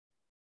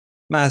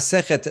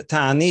Masechet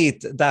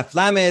Ta'anit Daf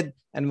Lamed,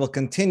 and we'll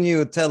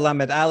continue till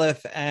Lamed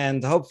Aleph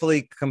and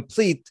hopefully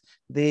complete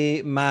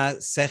the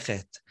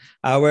Masechet.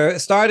 We're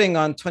starting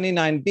on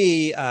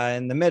 29b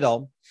in the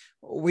middle.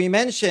 We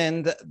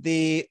mentioned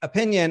the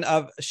opinion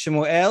of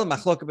Shemuel,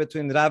 machloka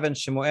between Rav and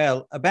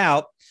Shemuel,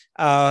 about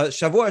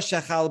Shavua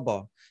Shechal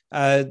Bo.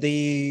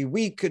 The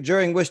week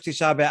during which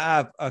Tisha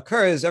B'Av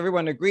occurs,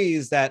 everyone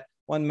agrees that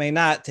one may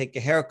not take a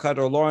haircut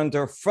or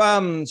launder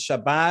from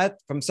Shabbat,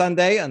 from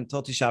Sunday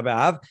until Tisha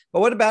B'Av.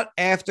 But what about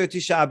after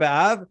Tisha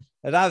B'Av?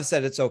 Rav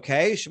said it's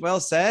okay. Shemuel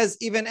says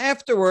even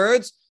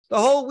afterwards, the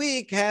whole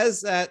week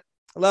has that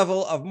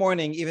level of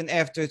mourning, even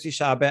after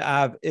Tisha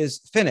B'Av is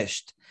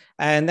finished.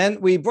 And then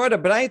we brought a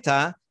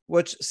Braita,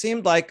 which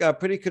seemed like a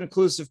pretty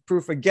conclusive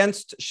proof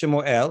against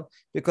Shemuel,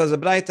 because the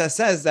Braita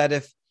says that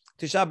if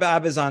Tisha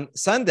B'Av is on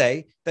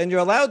Sunday, then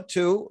you're allowed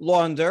to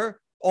launder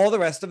all the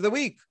rest of the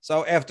week.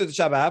 So after the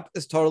Shabbat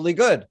is totally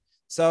good.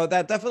 So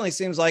that definitely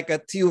seems like a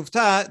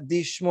tiyuvta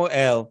di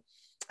Shmuel.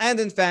 And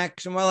in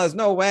fact, Shmuel has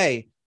no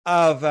way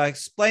of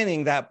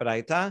explaining that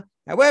Braita.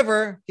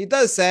 However, he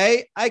does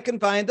say, I can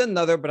find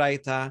another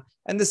Braita,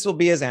 and this will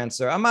be his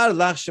answer. Amar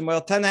lach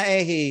Shmuel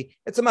Tana'ehi.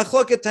 It's a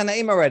machloket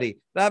Tanaim already.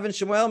 Rav and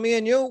Shmuel, me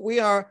and you, we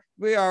are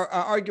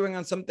arguing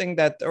on something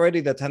that already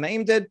the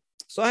Tanaim did.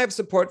 So I have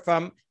support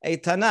from a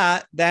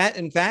Tana that,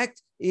 in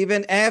fact,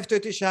 even after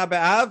Tisha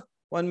B'Av,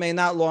 one may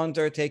not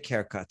launder, take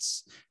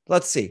haircuts.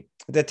 Let's see.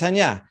 The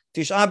Tanya,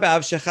 Tisha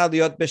B'Av shechal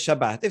liot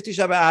b'Shabbat. If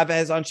Tisha B'Av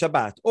is on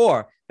Shabbat,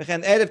 or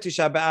v'chen erev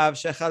Tisha B'Av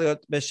shechal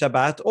liot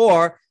b'Shabbat,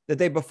 or the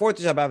day before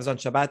Tisha B'Av is on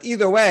Shabbat.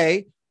 Either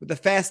way, the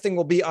fasting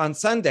will be on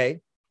Sunday.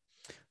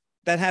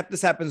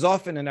 This happens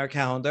often in our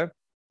calendar.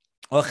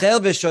 Ochel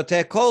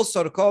v'shoteh kol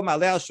sorko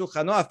maleh al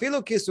shulchano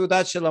afilu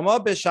kisudat shelamo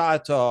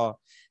b'sha'ato.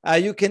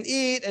 You can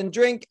eat and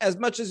drink as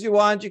much as you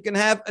want. You can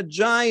have a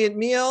giant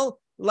meal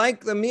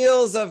like the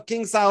meals of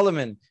King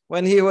Solomon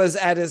when he was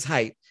at his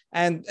height.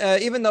 And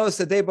even though it's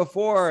the day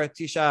before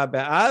Tisha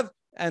B'Av,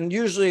 and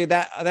usually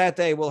that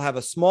day we'll have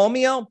a small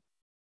meal,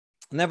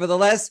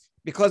 nevertheless,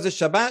 because it's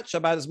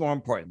Shabbat is more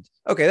important.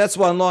 Okay, that's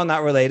one law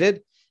not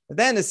related.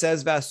 Then it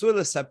says, V'asur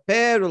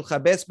l'saper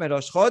ulchabes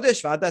merosh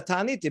chodesh v'ad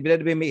ta'anit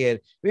ibred b'meir.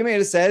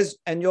 B'meir says,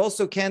 and you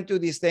also can't do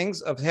these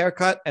things of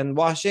haircut and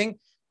washing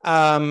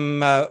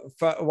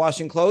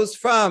clothes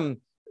from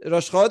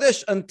Rosh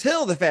Chodesh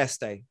until the fast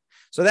day.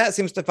 So that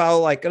seems to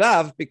follow like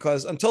Rav,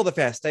 because until the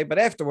fast day, but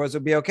afterwards it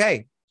would be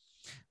okay.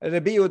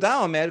 Rabbi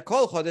Yehuda Omer,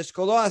 Kol Chodesh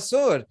Kolo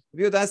Asur.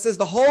 Rabbi Yehuda says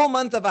the whole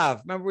month of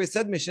Av. Remember we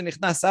said,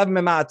 Mishenichnas Av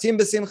mema'atim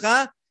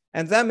b'simcha,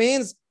 and that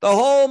means the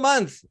whole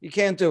month you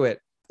can't do it,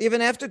 even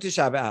after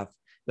Tisha B'Av.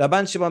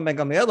 Rabban Shimon ben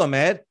Gamliel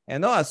Omer,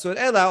 Eno Asur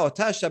Ela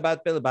Ota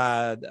Shabbat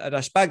Bilbad.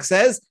 Rashbag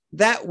says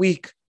that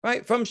week,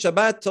 right, from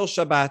Shabbat till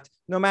Shabbat,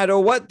 no matter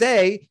what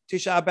day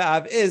Tisha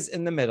B'Av is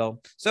in the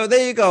middle. So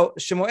there you go.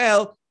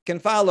 Shemuel can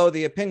follow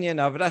the opinion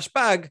of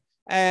Rashbag,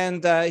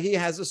 and he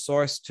has a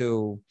source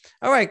too.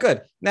 All right,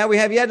 good. Now we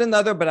have yet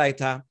another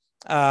Braita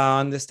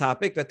on this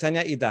topic.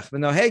 V'tanya idach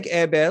v'noheg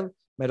ebel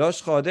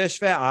merosh chodesh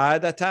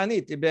ve'ad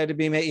ta'anit ibed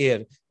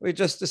b'meir.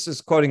 This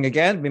is quoting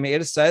again.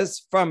 B'meir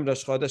says from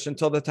Rosh Chodesh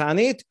until the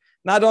Ta'anit.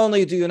 Not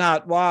only do you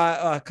not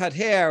cut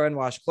hair and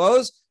wash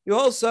clothes, you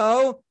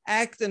also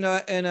act in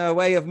a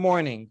way of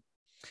mourning.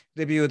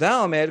 Rabbi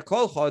Yehuda Omer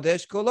kol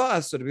chodesh kolo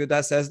asur. Rabbi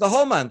Yehuda says the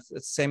whole month.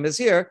 It's the same as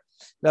here.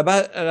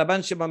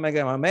 Rabban Shimon ben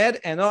Gamliel Omer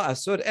eno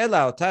asur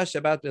ela ota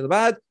Shabbat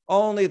bilbad.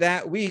 Only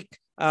that week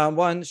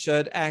one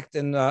should act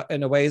in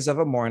the ways of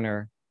a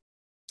mourner.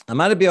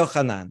 Amar Rabbi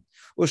Yochanan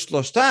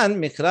ushloshtan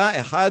mikra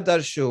echad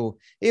darshu.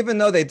 Even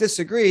though they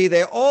disagree,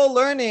 they're all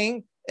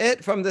learning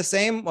it from the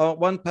same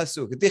one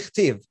pasuk.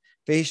 Dichtiv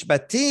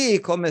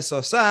v'ishbati kol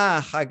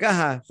mesosa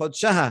chagaha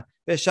chodshaha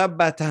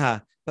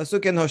v'shabbataha.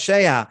 Pasuk in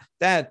Hosea,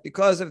 that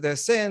because of their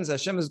sins,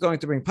 Hashem is going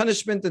to bring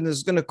punishment and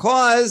is going to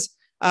cause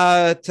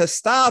to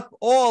stop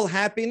all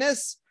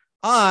happiness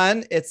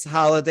on its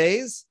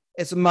holidays,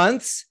 its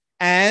months,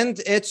 and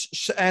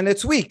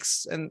its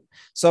weeks. And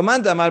so,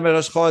 Manda Mar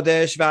Rosh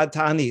Chodesh V'ad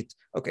Ta'anit.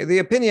 Okay, the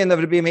opinion of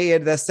Rabbi Meir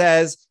that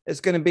says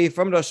it's going to be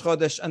from Rosh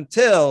Chodesh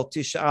until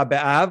Tisha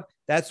B'Av.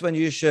 That's when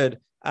you should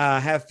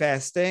have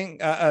fasting.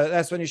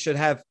 That's when you should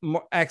have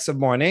acts of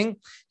mourning.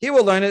 He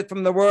will learn it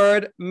from the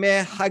word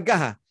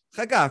mehagah.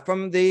 Chagah,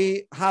 from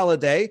the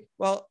holiday.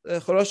 Well,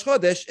 Rosh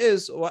Chodesh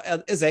is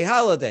a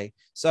holiday,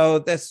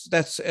 so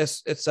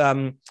it's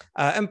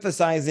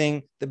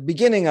emphasizing the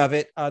beginning of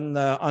it on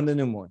the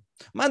new moon.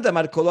 And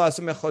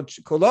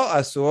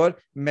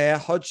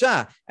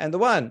the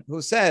one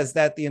who says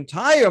that the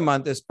entire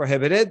month is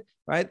prohibited,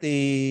 right?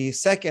 The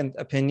second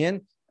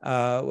opinion,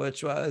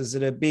 which was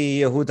Rabbi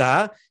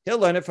Yehuda, he'll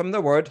learn it from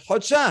the word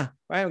Chodsha,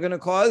 right? I'm going to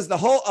cause a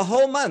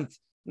whole month,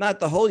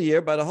 not the whole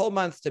year, but a whole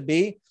month to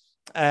be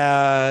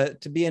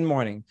in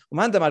mourning.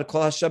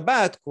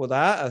 Rashbag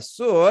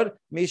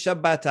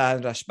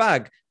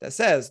that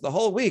says the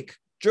whole week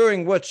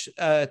during which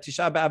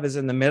Tisha B'Av is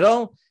in the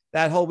middle,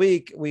 that whole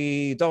week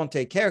we don't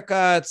take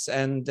haircuts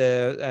and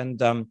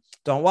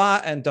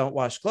don't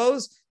wash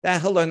clothes,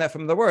 that he'll learn that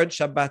from the word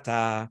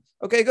Shabbata.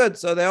 Okay, good.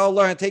 So they all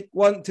pick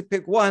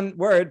one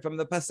word from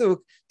the pasuk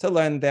to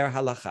learn their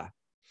halacha.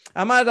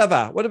 Amar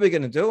Rava, what are we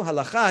going to do?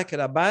 Halacha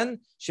keraban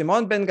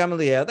Shimon ben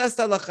Gamliel. That's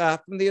the halacha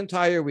from the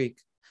entire week.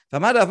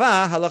 Amar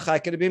Rava,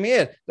 halacha k'Rabbi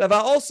Meir. Rava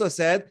also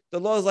said the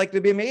law is like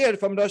Rabbi Meir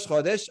from Rosh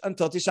Chodesh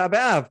until Tisha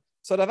B'Av.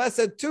 So Rava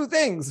said two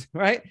things,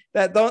 right,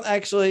 that don't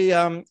actually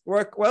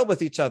work well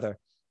with each other.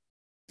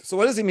 So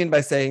what does he mean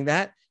by saying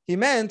that? He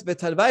meant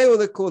v'tarvayu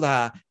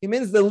lekula. He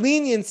means the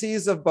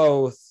leniencies of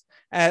both,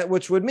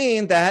 which would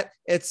mean that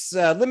it's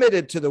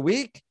limited to the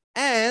week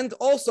and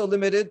also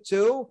limited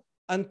to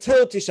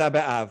until Tisha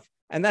B'Av.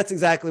 And that's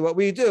exactly what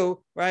we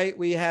do, right?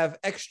 We have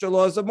extra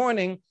laws of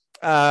mourning.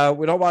 We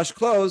don't wash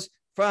clothes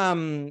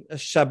from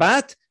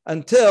Shabbat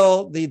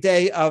until the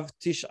day of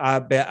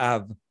Tisha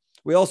B'Av.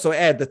 We also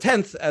add the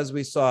 10th, as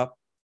we saw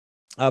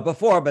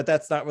before, but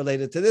that's not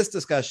related to this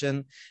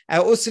discussion.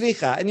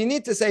 And you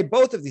need to say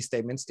both of these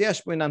statements.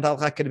 If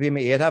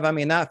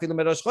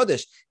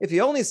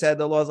you only said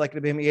the law is like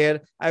Rabbi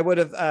Meir, I would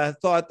have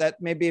thought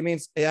that maybe it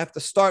means you have to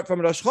start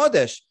from Rosh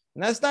Chodesh.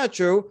 And that's not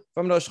true.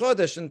 From Rosh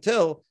Chodesh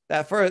until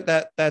that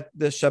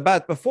the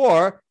Shabbat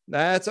before,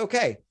 that's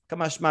okay.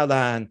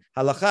 Kamashmalan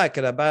halacha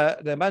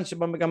Rabban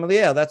Shimon ben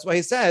Gamliel. That's why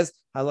he says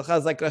halacha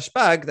is like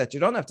Rashbag, that you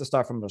don't have to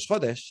start from Rosh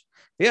Chodesh.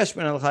 If he said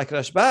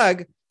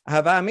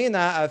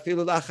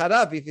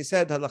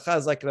halacha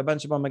is like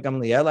Rabban Shimon ben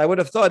Gamliel, I would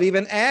have thought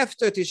even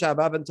after Tisha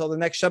B'Av until the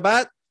next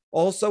Shabbat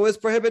also is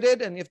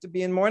prohibited, and you have to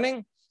be in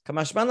mourning.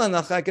 Kamashmalan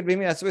halacha Rabbi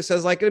Meir. That's what he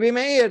says like Rabbi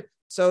Meir.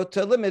 So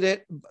to limit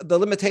it, the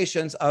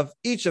limitations of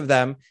each of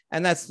them,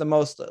 and that's the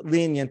most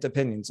lenient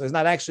opinion. So he's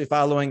not actually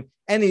following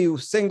any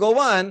single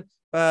one,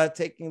 but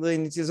taking the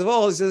leniencies of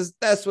all. He says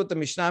that's what the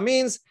Mishnah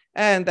means,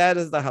 and that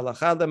is the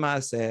halacha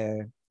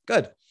l'maaseh.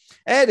 Good.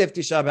 And if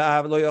Tisha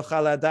B'Av lo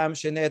yochal adam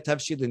sheneh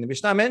tavshilin. The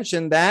Mishnah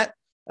mentioned that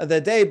the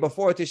day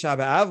before Tisha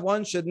B'Av,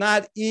 one should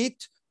not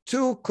eat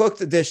 2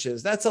 cooked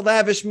dishes. That's a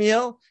lavish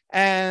meal.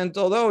 And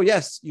although,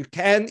 yes, you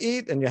can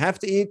eat and you have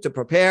to eat to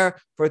prepare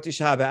for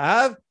Tisha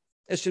B'Av,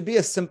 it should be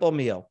a simple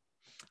meal.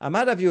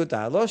 Amar Rav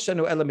Yehuda, lo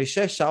shanu ela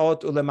mishesh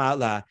shaot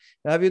ulema'ala.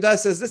 Rav Yehuda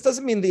says this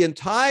doesn't mean the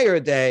entire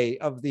day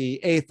of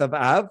the 8th of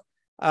Av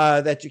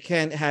that you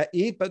can't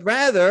eat, but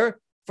rather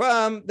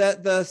from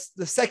the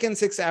second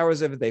 6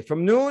 hours of the day,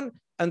 from noon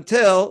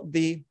until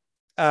the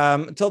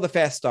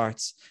fast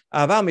starts.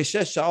 Aval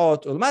mishesh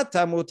shaot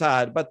ulemata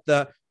mutad. But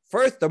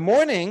the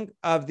morning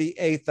of the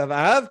 8th of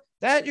Av,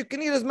 that you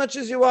can eat as much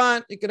as you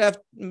want. You could have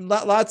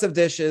lots of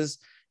dishes,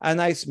 a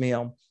nice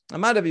meal.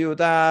 Amar Rav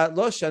Yehuda,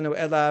 lo shanu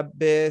ela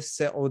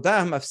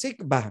b'seudah mafsik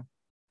ba,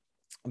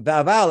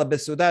 v'aval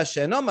b'seudah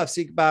she'eno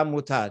mafsik ba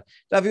mutad.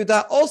 Rav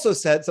Yehuda also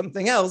said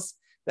something else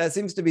that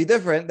seems to be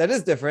different,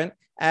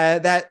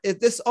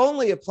 this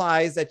only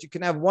applies that you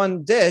can have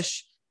one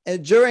dish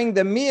during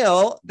the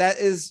meal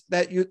is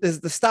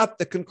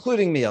the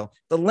concluding meal,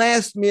 the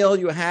last meal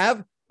you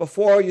have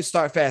before you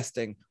start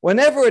fasting.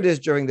 Whenever it is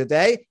during the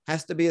day,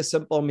 has to be a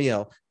simple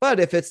meal. But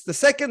if it's the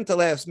second to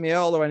last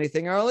meal or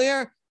anything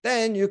earlier,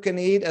 then you can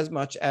eat as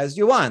much as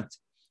you want.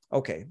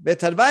 Okay. Now,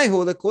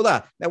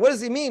 what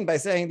does he mean by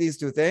saying these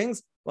two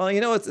things? Well,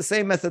 it's the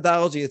same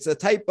methodology. It's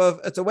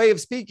a way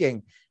of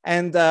speaking.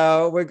 And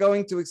we're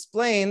going to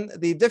explain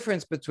the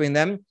difference between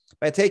them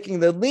by taking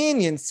the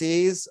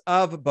leniencies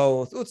of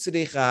both.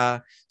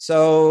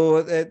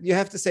 So you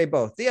have to say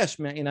both. If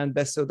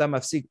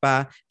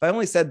I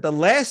only said the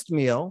last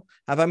meal,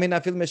 what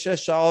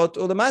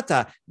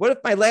if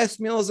my last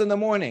meal is in the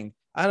morning?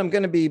 And I'm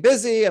going to be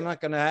busy. I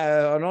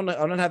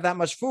don't have that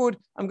much food.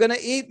 I'm going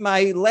to eat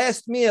my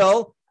last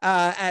meal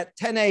at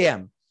 10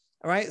 a.m.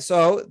 All right.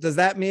 So does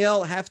that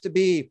meal have to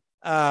be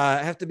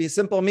a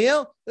simple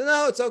meal?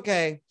 No, it's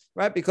okay.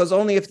 Right? Because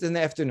only if it's in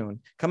the afternoon.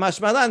 And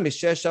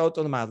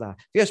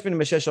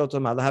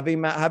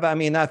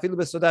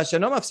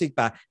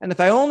if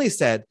I only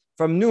said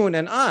from noon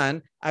and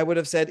on, I would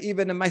have said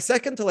even in my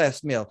second to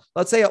last meal.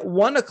 Let's say at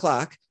 1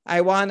 o'clock,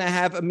 I want to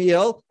have a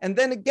meal. And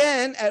then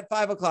again at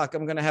 5 o'clock,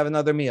 I'm going to have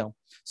another meal.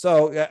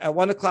 So at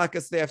 1 o'clock,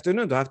 it's the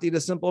afternoon. Do I have to eat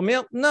a simple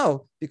meal?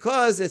 No,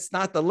 because it's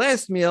not the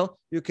last meal.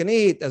 You can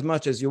eat as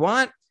much as you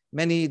want,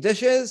 many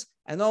dishes,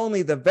 and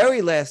only the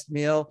very last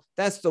meal,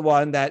 that's the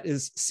one that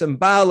is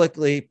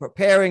symbolically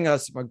preparing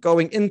us for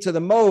going into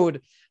the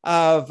mode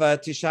of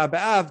Tisha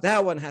B'Av.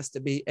 That one has to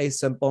be a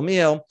simple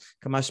meal.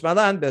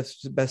 Kamashmalan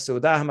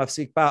beseudah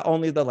mafsik ba,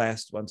 only the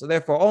last one. So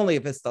therefore, only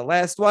if it's the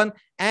last one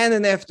and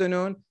in the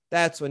afternoon,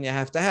 that's when you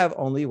have to have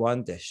only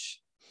one dish.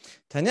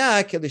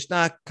 Tanya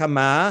kelishna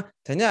kama,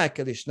 Tanya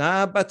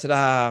kelishna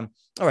batra.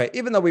 All right,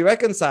 even though we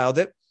reconciled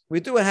it,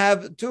 we do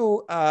have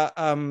two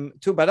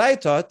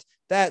baraitot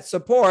that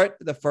support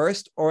the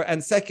first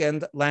and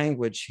second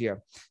language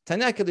here.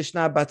 Tanya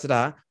Kedishna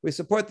Batra, we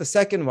support the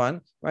second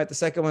one, right? The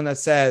second one that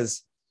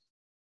says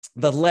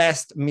the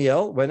last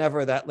meal,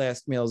 whenever that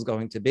last meal is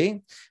going to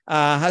be.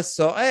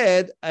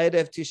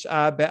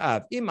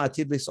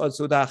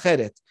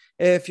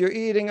 If you're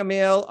eating a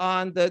meal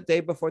on the day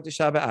before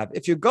Tisha B'Av,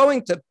 if you're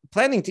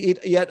planning to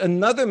eat yet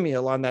another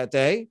meal on that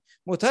day,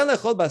 you can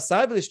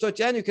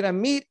have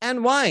meat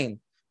and wine.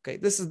 Okay,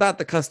 this is not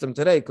the custom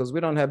today because we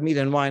don't have meat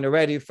and wine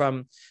already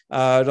from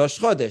Rosh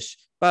Chodesh.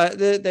 But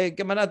the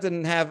Gemara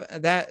didn't have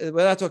that.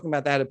 We're not talking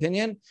about that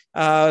opinion.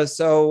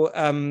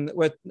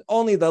 With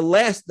only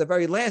the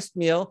very last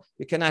meal,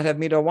 you cannot have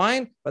meat or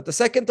wine. But the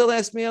second to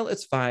last meal,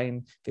 it's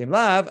fine. But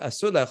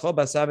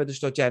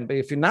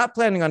if you're not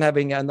planning on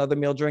having another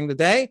meal during the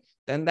day,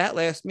 then that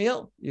last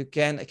meal you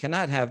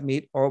cannot have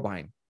meat or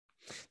wine.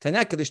 And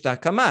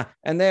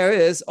there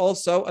is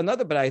also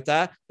another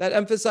baraita that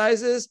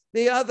emphasizes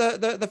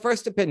the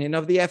first opinion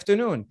of the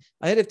afternoon.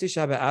 So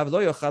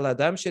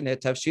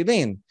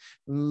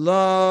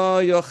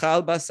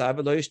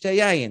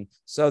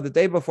the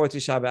day before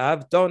Tisha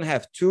B'Av, don't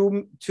have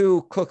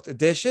two cooked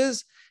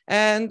dishes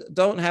and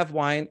don't have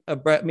wine,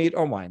 meat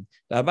or wine.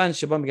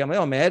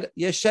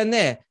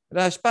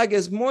 Rashbag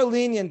is more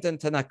lenient than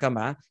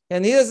Tanakama,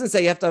 and he doesn't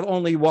say you have to have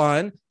only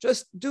one.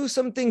 Just do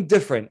something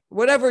different.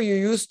 Whatever you're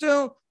used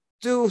to,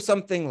 do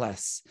something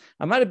less.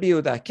 Amar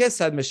Biyuda,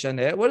 Kesad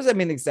Mishaneh. What does that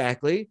mean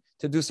exactly?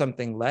 To do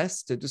something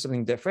less, to do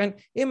something different.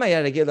 If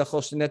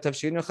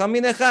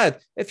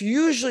you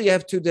usually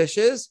have two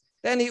dishes,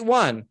 then eat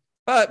one.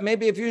 But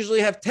maybe if you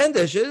usually have 10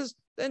 dishes,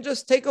 then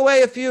just take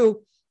away a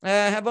few.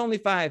 Have only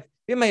 5.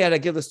 If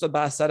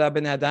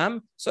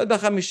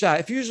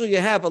usually you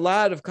have a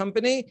lot of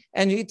company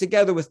and you eat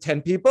together with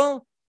 10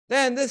 people,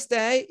 then this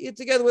day eat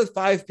together with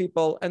 5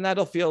 people and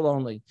that'll feel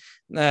lonely.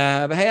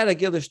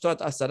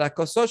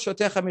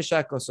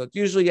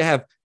 Usually you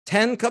have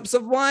 10 cups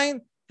of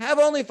wine, have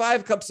only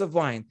 5 cups of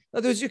wine. In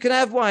other words, you can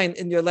have wine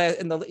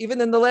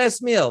even in the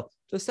last meal.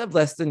 Just have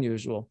less than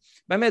usual.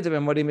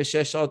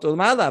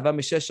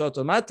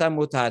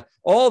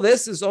 All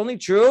this is only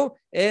true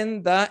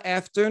in the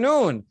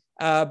afternoon.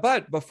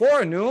 But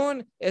before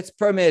noon, it's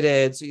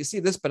permitted. So you see,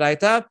 this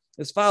baraita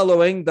is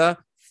following the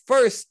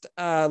first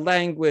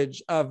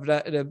language of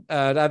Rav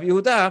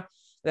Yehuda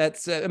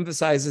that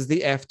emphasizes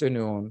the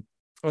afternoon.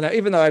 Well, now,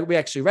 even though we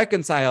actually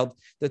reconciled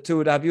the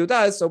two Rav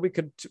Yehudas, so we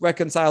could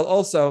reconcile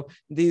also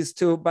these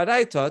two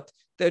baraitot,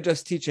 they're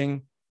just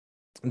teaching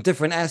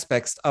different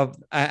aspects of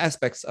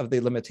the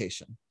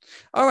limitation.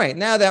 All right,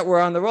 now that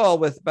we're on the roll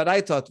with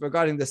baraitot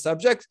regarding the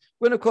subject,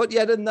 we're going to quote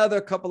yet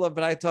another couple of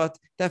baraitot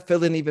that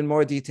fill in even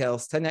more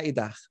details. Tanya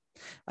idach.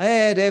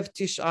 Erev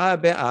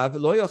Tisha B'Av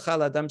lo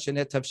yochal adam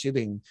shene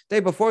tavshilin. Day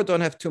before,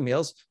 don't have 2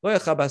 meals. Lo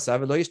yochal basar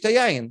v'lo yishta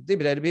yayin.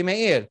 Dibred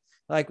b'meir.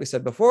 Like we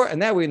said before, and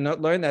now we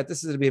learn that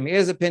this is Rabbi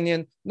Meir's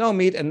opinion: no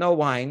meat and no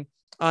wine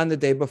on the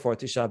day before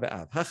Tisha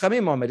B'Av.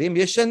 Hachamim omerim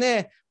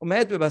yeshaneh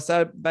umet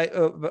b'basar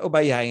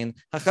u'bayayin.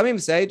 Hachamim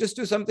say just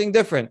do something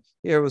different.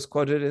 Here it was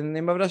quoted in the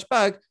name of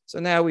Rashbag, so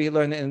now we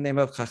learn it in the name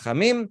of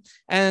Chachamim,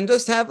 and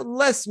just have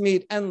less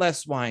meat and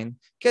less wine.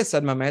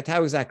 Kesad mamet,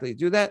 how exactly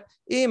do that?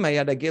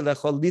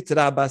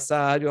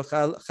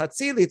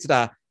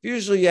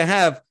 Usually you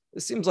have,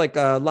 it seems like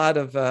a lot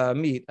of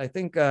meat. I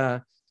think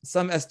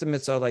some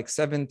estimates are like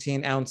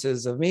 17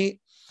 ounces of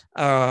meat.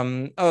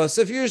 So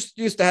if you're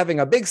used to having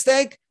a big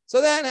steak, so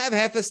then have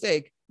half a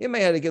steak. You may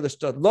have to give a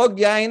log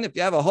yain. If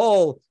you have a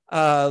whole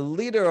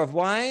liter of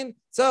wine,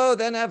 so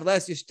then have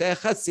less.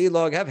 You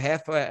log, have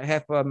half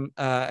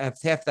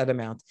that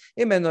amount.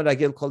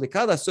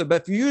 So,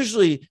 but if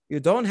usually you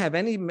don't have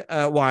any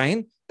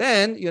wine,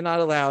 then you're not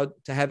allowed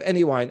to have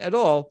any wine at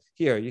all.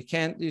 Here, you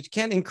can't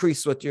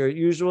increase what you're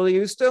usually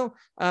used to,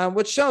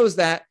 which shows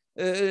that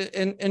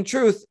in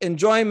truth,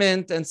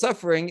 enjoyment and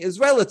suffering is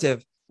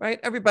relative, right?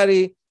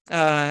 Everybody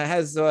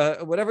has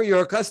whatever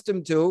you're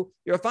accustomed to,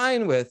 you're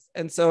fine with.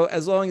 And so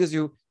as long as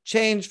you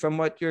change from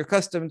what you're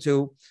accustomed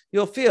to,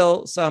 you'll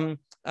feel some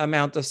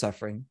amount of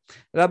suffering.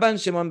 Rabban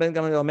Shimon ben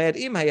Gamliel omer,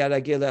 im haya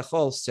ragil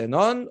lechol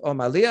senon o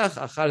maliach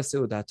achar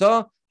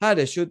seudato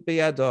hareshut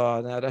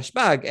biyado. Now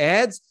Rashbag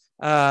adds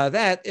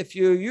that if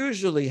you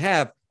usually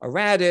have a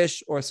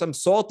radish or some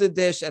salted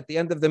dish at the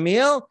end of the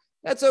meal,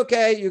 that's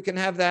okay. You can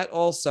have that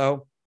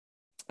also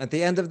at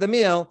the end of the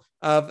meal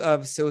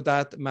of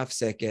seudat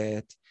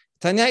mafseket.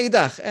 Tanya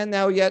idach, and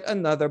now yet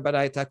another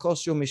baraita kol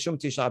shu mishum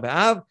Tisha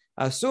B'Av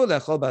asur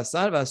lechol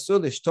basar v'asur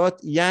lishtot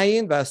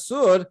yayin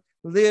v'asur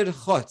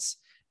lirchotz.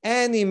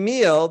 Any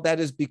meal that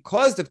is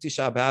because of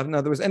Tisha B'Av, in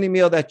other words, any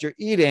meal that you're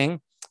eating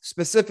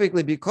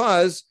specifically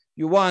because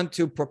you want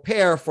to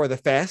prepare for the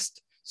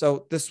fast.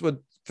 So this would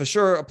for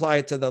sure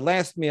apply to the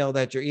last meal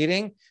that you're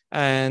eating,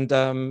 and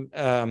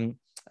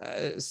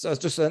so it's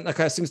just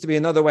seems to be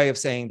another way of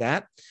saying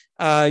that.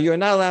 You're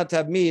not allowed to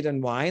have meat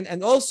and wine,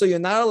 and also you're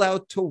not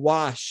allowed to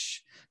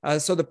wash.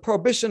 So the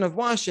prohibition of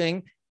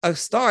washing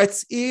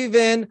starts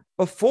even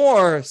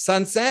before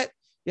sunset.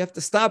 You have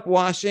to stop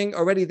washing.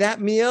 Already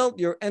that meal,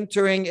 you're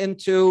entering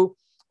into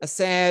a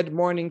sad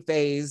mourning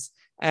phase.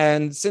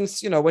 And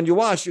since, when you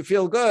wash, you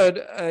feel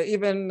good,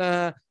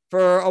 even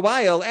for a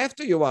while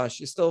after you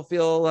wash, you still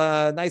feel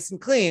nice and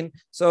clean.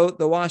 So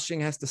the washing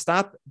has to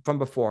stop from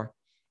before.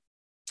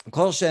 Any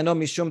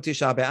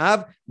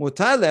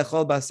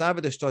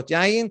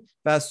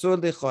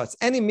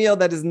meal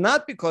that is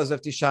not because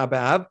of Tisha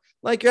B'Av,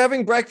 like you're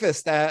having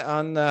breakfast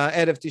on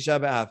Erev Tisha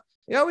B'Av.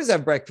 You always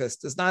have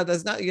breakfast.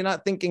 You're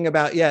not thinking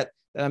about yet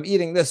that I'm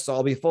eating this, so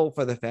I'll be full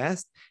for the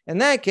fast. In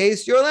that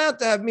case, you're allowed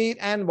to have meat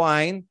and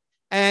wine,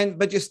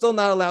 but you're still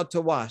not allowed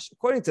to wash.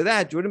 According to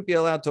that, you wouldn't be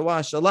allowed to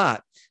wash a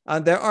lot.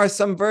 There are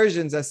some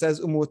versions that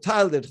says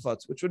umutal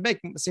lidchotz, which would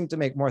seem to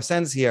make more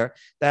sense here.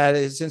 That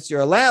is, since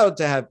you're allowed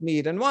to have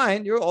meat and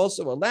wine, you're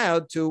also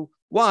allowed to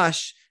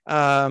wash.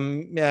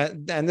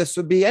 And this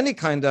would be any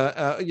kind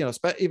of,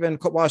 even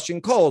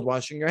washing cold,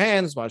 washing your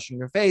hands, washing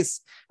your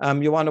face.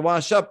 You want to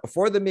wash up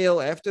before the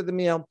meal, after the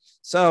meal.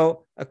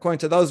 So according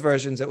to those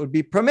versions, it would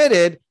be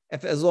permitted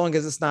as long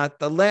as it's not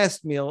the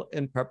last meal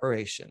in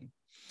preparation.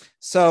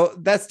 So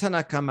that's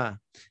Tanakama.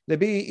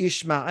 Rabbi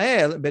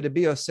Ishmael,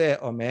 Rabbi Yosef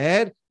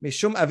Omer,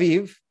 Mishum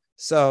Aviv.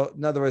 So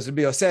in other words,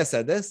 Rabbi Yosef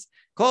said this.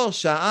 Kol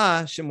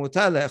sha'a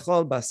shemutar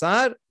le'echol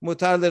basar,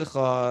 mutar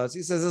l'chotz.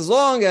 He says, as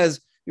long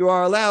as you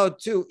are allowed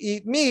to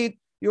eat meat,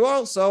 you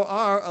also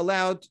are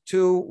allowed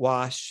to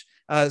wash.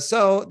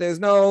 So there's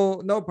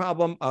no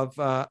problem of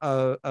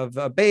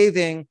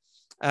bathing.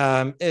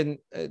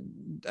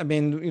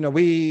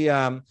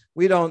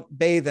 We don't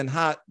bathe in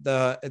hot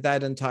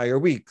that entire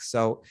week.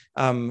 So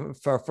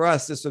for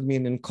us, this would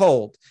mean in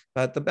cold.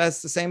 But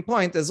that's the same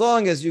point. As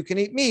long as you can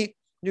eat meat,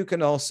 you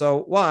can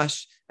also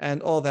wash,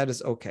 and all that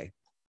is okay.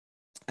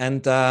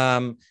 And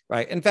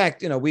right, in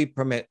fact, we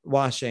permit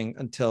washing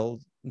until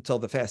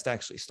the fast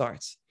actually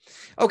starts.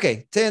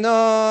 Okay,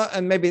 teno,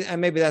 and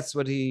maybe that's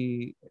what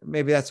he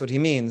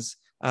means.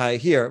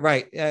 Here,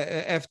 right?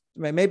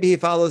 Maybe he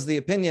follows the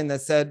opinion that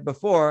said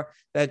before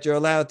that you're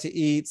allowed to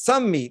eat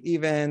some meat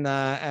even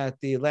at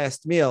the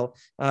last meal.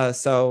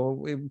 So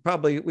we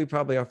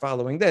probably are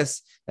following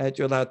this, that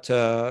you're allowed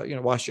to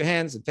wash your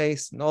hands and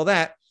face and all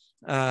that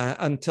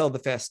until the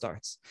fast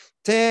starts.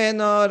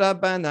 Teno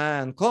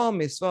Rabbanan kol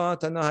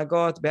misvot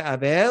hanohagot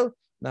be'avel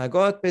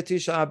nagot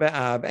betisha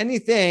be'av.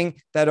 Anything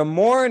that a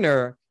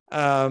mourner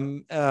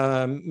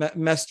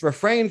must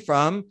refrain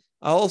from,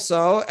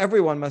 also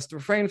everyone must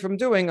refrain from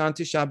doing on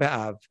Tisha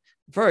B'Av.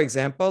 For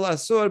example,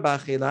 asur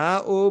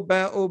b'achila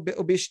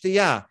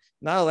ubishtiyah,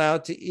 not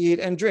allowed to eat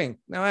and drink.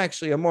 Now,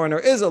 actually, a mourner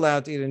is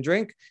allowed to eat and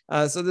drink,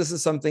 so this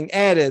is something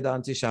added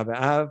on Tisha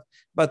B'Av.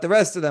 But the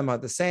rest of them are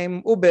the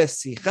same.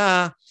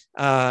 Ubesicha,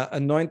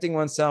 anointing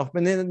oneself.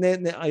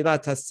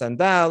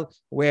 Sandal,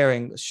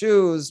 wearing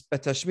shoes.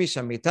 Betashmish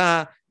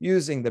hamita,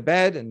 using the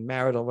bed in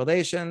marital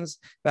relations.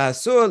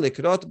 Basur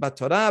likrot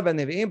b'Torah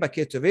b'nevi'im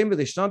b'ketuvim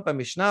b'lishnot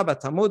b'mishnah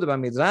b'tamud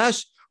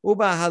b'midrash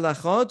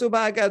u'b'halachot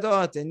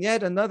u'b'agadot. And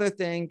yet another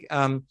thing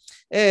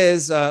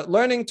is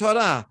learning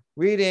Torah,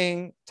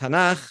 reading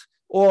Tanakh,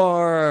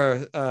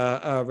 or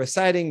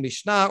reciting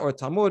Mishnah or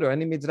Talmud or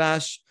any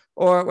midrash,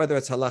 or whether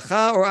it's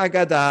halacha or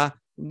agadah.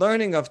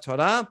 Learning of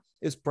Torah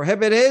is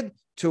prohibited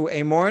to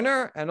a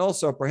mourner and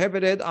also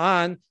prohibited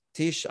on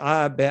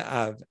Tisha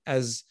B'Av.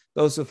 As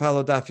those who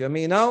follow Daf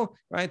Yomi know,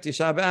 right?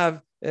 Tisha B'Av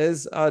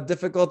is a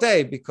difficult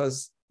day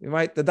because the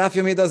Daf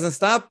Yomi doesn't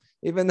stop.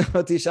 Even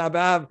though Tisha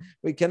B'Av,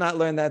 we cannot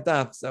learn that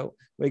daf, so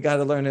we got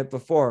to learn it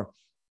before.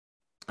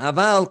 Here's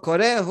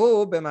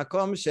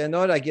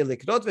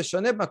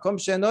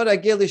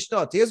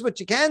what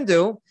you can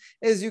do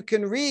is you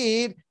can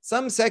read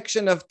some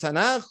section of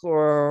Tanakh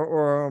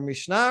or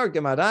Mishnah or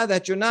Gemara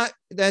that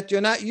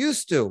you're not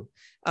used to,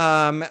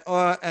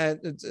 or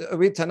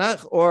read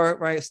Tanakh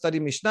or study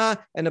Mishnah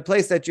in a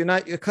place that you're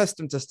not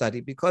accustomed to study,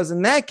 because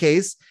in that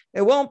case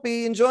it won't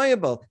be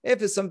enjoyable.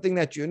 If it's something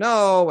that you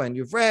know and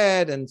you've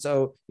read, and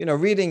so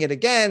reading it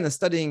again and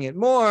studying it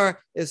more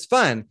is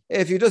fun.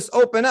 If you just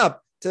open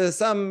up to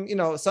some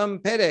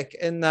perek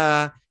in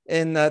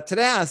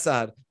Terei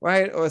Asar,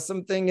 right, or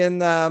something in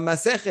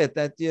Masechet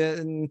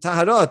in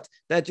Taharot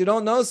that you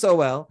don't know so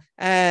well,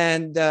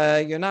 and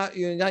you're not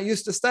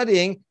used to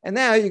studying, and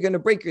now you're going to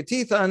break your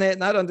teeth on it,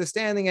 not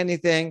understanding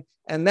anything,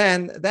 and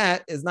then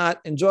that is not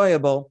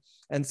enjoyable,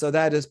 and so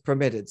that is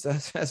permitted. So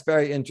that's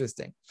very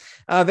interesting.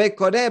 And also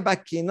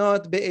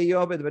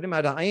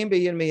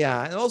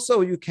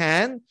you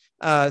can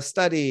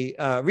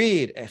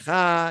read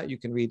Echa, you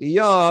can read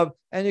Iyov,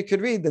 and you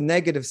could read the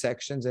negative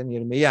sections in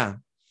Yirmiyah.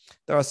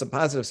 There are some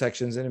positive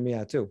sections in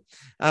Yirmiyah too,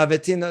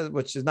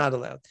 which is not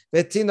allowed.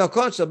 The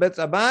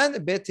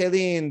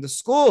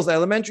schools, the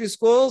elementary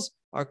schools,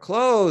 are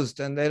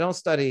closed and they don't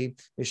study.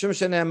 And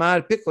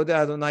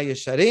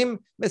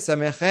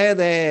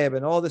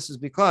all this is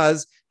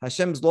because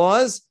Hashem's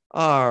laws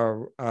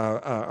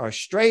are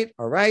straight,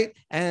 are right,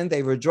 and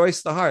they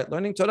rejoice the heart.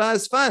 Learning Torah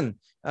is fun.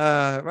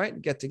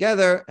 Right? Get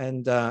together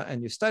and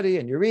you study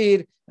and you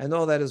read, and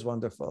all that is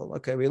wonderful.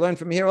 Okay, we learned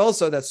from here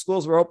also that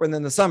schools were open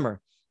in the summer,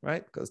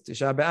 right? Because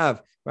Tisha B'Av,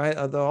 right?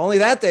 Although only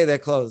that day they're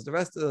closed. The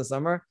rest of the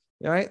summer,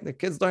 right? The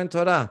kids learn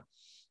Torah.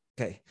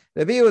 Okay.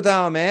 Rabbi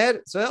Yehuda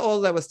Omer, so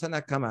all that was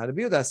Tanakh Kama.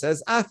 Rabbi Yehuda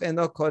says, Af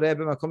eno koreh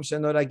b'makom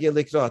she'eno ragil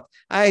likrot.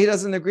 He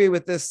doesn't agree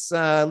with this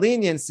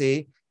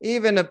leniency.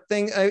 Even a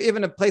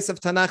place of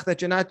Tanakh that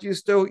you're not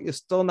used to, you're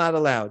still not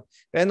allowed.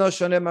 Eno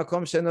shoneh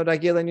makom she'eno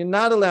ragil, and you're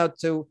not allowed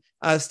to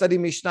study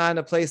Mishnah in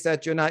a place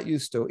that you're not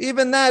used to.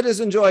 Even that is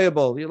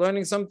enjoyable. You're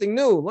learning something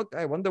new. Look,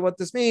 I wonder what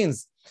this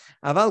means.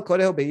 Aval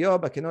koreh be'yo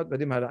b'kenot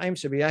b'dim hara'im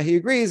shebiyah. He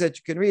agrees that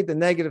you can read the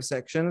negative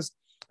sections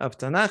of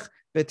Tanakh.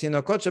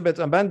 ותינוקות שבית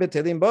רבן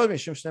בטלים בו,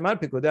 משום שנאמר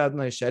פיקודי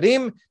אדוני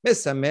ישרים,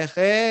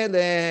 משמחי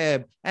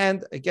לב.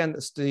 And again,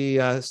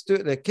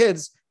 the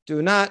kids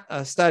do not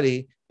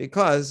study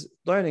because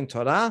learning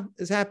Torah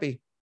is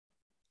happy.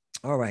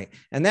 All right.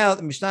 And now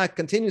the Mishnah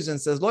continues and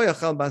says, Lo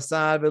yachal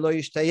basar velo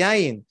yishta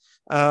yayin.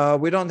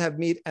 We don't have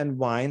meat and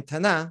wine.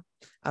 Tana.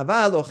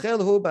 Aval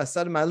ochel hu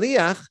basar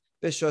maliach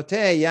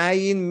v'shoteh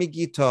yayin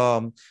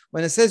migito.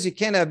 When it says you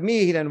can't have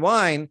meat and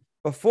wine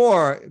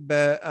before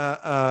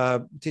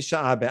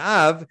Tisha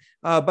B'Av,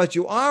 but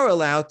you are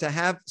allowed to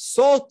have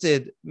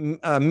salted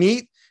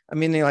meat,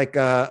 meaning like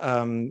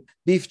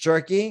beef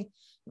jerky,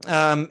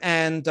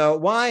 and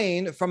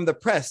wine from the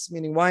press,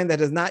 meaning wine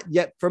that is not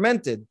yet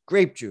fermented,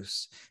 grape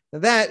juice.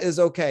 That is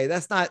okay.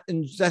 That's not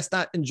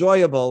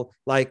enjoyable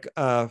like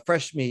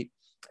fresh meat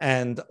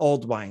and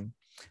old wine.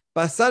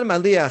 Basar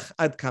maliach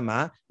ad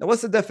kama. Now,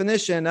 what's the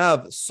definition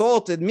of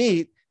salted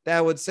meat?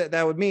 That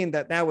would mean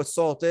that now it's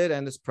salted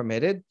and it's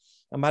permitted.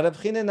 Well, as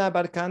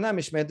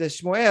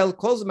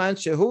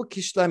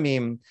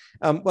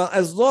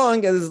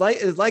long as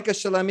it is like a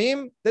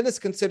shalamim, then it's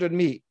considered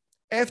meat.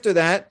 After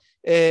that,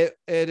 it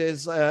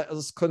is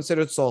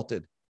considered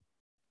salted.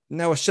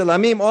 Now, a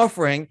shalamim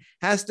offering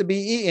has to be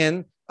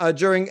eaten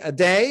during a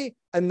day,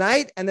 a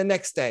night, and the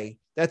next day.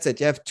 That's it.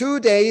 You have 2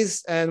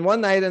 days and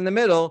 1 night in the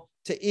middle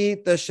to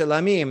eat the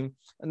shalamim.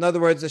 In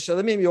other words, the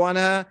shalamim, you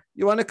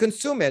wanna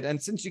consume it,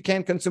 and since you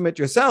can't consume it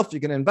yourself,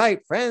 you can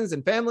invite friends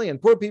and family and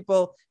poor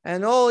people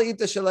and all eat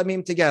the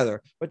shalamim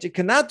together. What you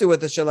cannot do with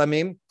the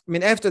shalamim,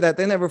 after that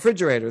they have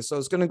refrigerators, so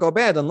it's going to go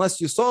bad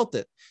unless you salt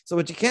it. So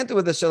what you can't do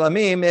with the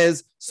shalamim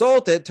is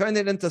salt it, turn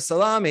it into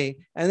salami,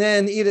 and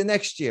then eat it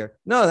next year.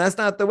 No, that's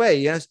not the way.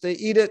 You have to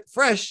eat it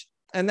fresh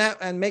and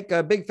make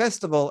a big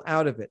festival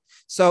out of it.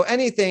 So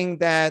anything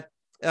that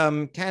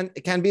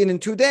can be in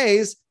 2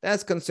 days,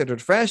 that's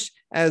considered fresh.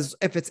 As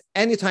if it's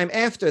any time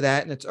after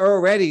that and it's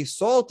already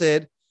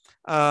salted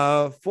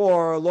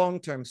for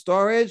long-term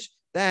storage,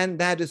 then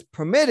that is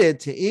permitted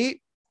to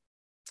eat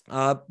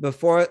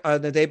before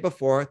the day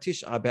before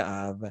Tisha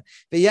B'Av.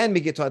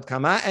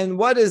 And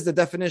what is the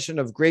definition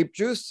of grape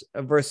juice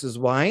versus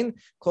wine?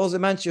 As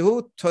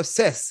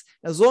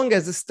long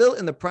as it's still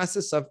in the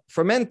process of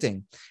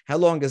fermenting. How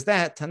long is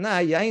that?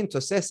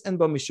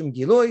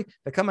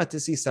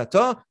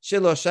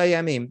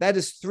 That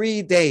is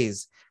 3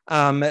 days.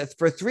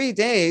 For 3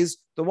 days,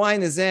 the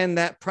wine is in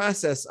that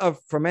process of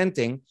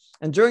fermenting.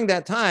 And during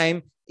that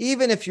time,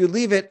 even if you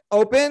leave it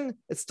open,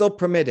 it's still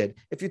permitted.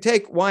 If you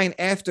take wine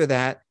after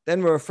that,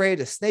 then we're afraid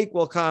a snake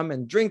will come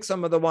and drink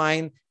some of the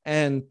wine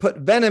and put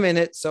venom in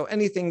it. So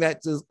any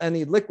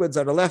liquids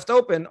that are left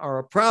open are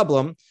a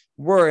problem,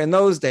 were in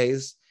those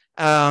days.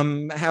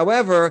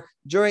 However,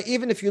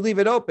 even if you leave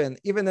it open,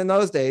 even in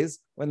those days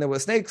when there were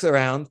snakes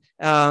around,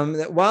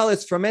 while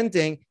it's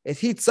fermenting, it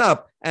heats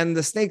up and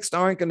the snakes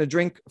aren't going to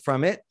drink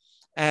from it.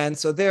 And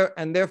so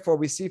therefore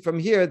we see from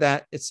here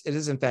that it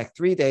is in fact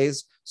 3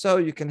 days. So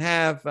you can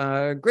have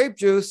grape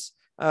juice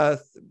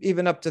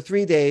even up to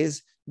 3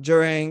 days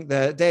during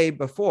the day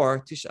before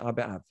Tisha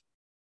B'Av.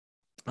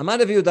 Amar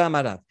Rabbi Yehuda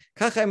Amarav,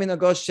 Kacha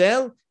minago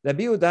shel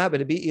Rabbi Yehuda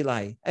b'Rabbi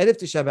Ilai. Erev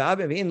Tisha B'Av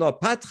mevi'in lo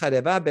pat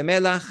chareva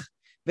b'melach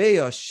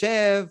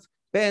ve'yoshev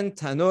ben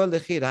tanur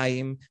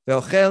lechirayim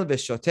ve'ochel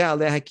ve'shoteh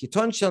aleha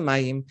kiton shel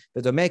mayim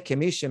ve'domeh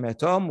kemi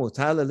shemeto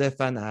mutar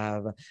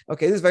lefanav.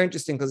 Okay, this is very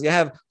interesting because you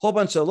have a whole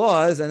bunch of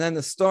laws and then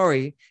the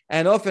story.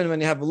 And often when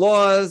you have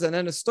laws and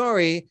then a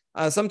story,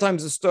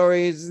 sometimes the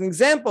story is an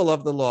example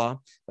of the law.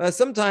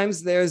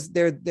 Sometimes there's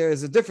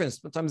a difference.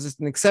 Sometimes it's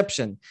an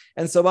exception.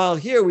 And so while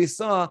here we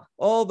saw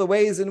all the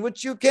ways in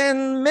which you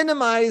can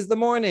minimize the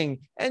morning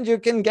and you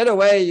can get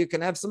away, you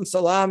can have some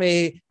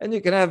salami and you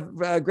can have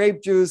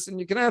grape juice and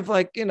you can have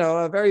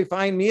a very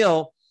fine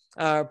meal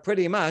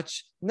pretty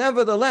much.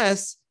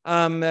 Nevertheless,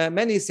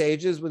 many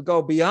sages would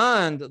go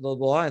beyond the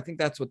law. I think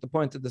that's what the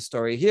point of the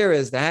story here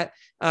is, that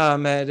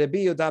Rabbi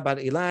Yehuda bar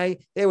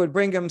Ilai, they would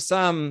bring him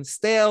some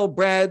stale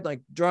bread,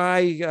 like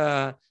dried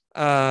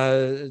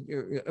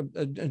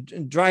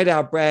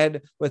out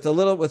bread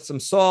with some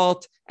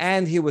salt,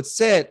 and he would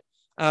sit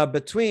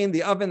between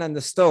the oven and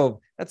the stove.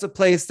 That's a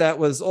place there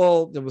was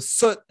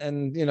soot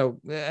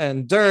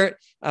and dirt,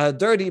 a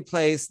dirty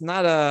place,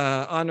 not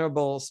a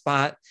honorable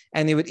spot.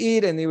 And he would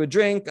eat and he would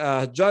drink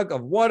a jug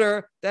of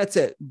water. That's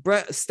it.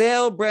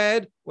 Stale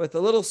bread with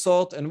a little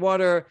salt and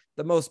water,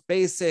 the most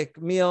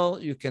basic meal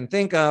you can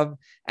think of.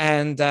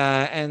 And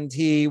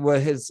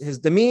his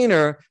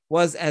demeanor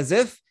was as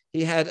if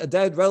he had a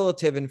dead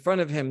relative in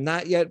front of him,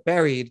 not yet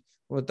buried,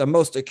 with the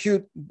most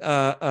acute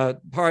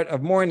part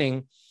of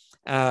mourning.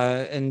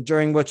 and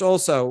during which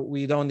also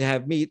we don't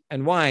have meat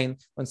and wine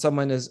when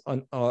someone is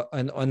on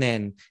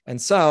onen.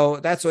 And so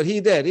that's what he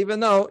did, even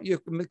though you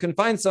can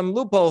find some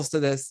loopholes to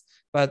this,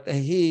 but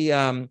he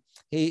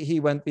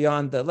went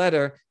beyond the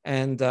letter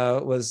and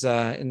was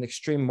in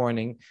extreme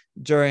mourning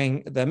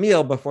during the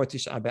meal before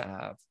Tisha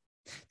B'Av.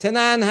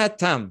 Tenan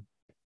hatam.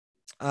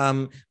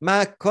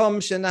 Makom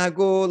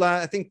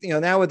shenagula. I think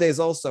nowadays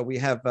also we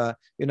have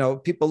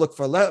people look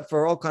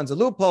for all kinds of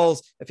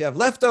loopholes. If you have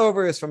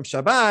leftovers from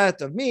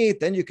Shabbat of meat,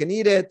 then you can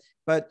eat it.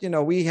 But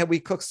we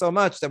cook so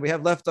much that we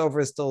have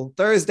leftovers till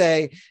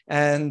Thursday,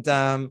 and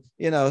so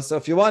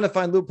if you want to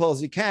find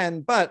loopholes, you can.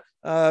 But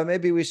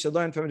maybe we should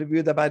learn from Rabbi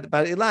Yehuda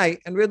Bar Ilai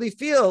and really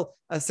feel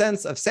a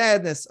sense of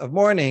sadness, of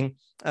mourning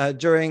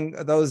during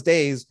those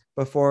days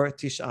before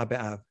Tisha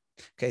B'Av.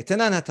 Okay,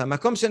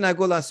 makom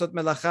shenagu lasot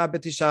melacha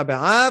b'Tisha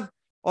B'Av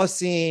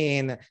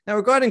osin. Now,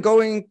 regarding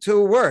going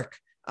to work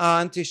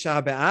on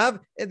Tisha B'Av,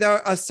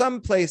 there are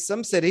some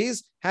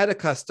cities had a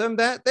custom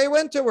that they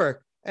went to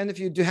work. And if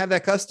you do have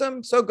that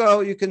custom, so go,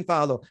 you can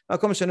follow.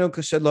 If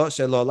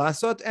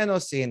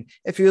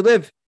you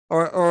live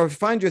or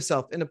find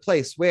yourself in a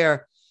place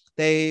where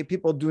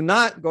people do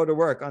not go to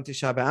work on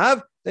Tisha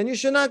B'Av, then you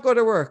should not go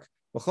to work.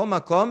 No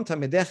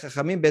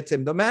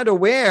matter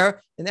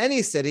where, in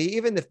any city,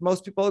 even if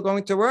most people are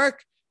going to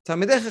work,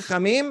 Talmidei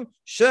Chachamim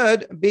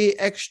should be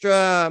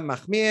extra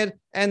machmir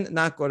and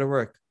not go to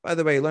work. By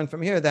the way, learn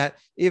from here that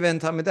even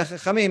Talmidei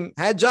Chachamim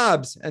had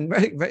jobs, and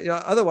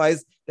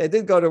otherwise they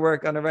did go to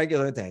work on a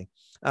regular day.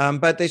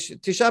 But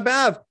Tisha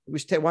B'Av, we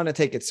want to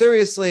take it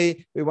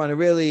seriously. We want to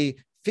really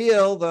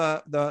feel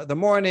the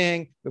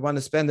morning. We want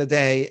to spend the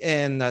day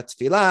in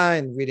tefillah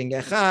and reading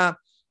Echa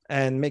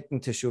and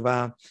making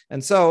teshuvah.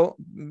 And so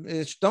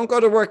don't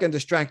go to work and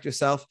distract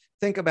yourself.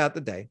 Think about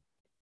the day.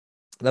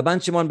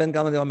 Rabban Shimon ben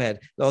Gamliel Omer,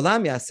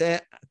 L'olam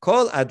yaseh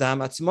kol adam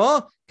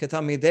atzmo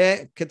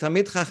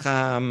ketamid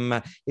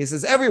chacham. He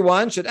says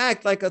everyone should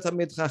act like a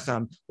tamid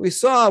chacham. We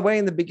saw way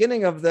in the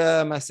beginning of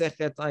the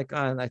Masechet, like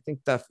on I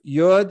think Daf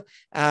Yud,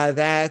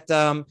 that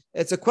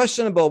it's a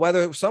questionable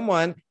whether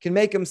someone can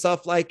make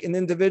himself like an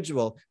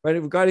individual.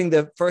 Right, regarding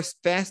the first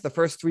fast, the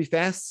first 3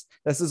 fasts,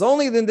 this is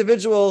only the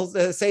individual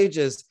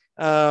sages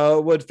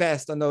would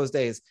fast on those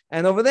days,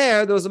 and over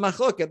there was a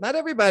machloket. Not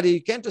everybody.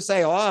 You can't just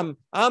say, "Oh,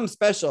 I'm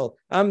special.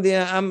 I'm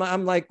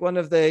like one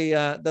of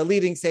the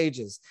leading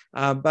sages."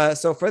 But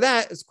so for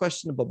that, it's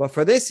questionable. But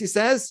for this, he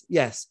says,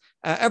 yes,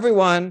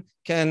 everyone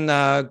can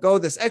go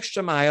this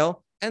extra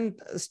mile and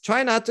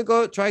try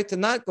to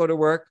not go to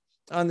work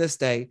on this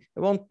day. It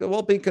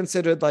won't be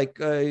considered like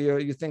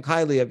you think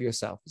highly of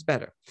yourself. It's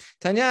better.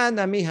 Tanya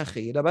nami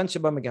hachi Rabban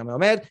Shimon ben Gamliel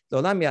Omer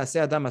L'olam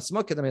yaseh adam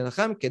atzmo kedamid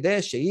chacham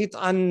kedei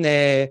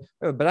sheyit'aneh.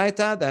 A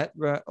braita that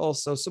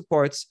also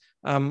supports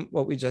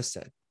what we just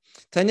said.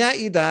 Tanya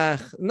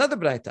idach, another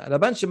braita.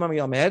 Rabban Shimon ben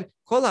Gamliel Omer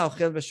kol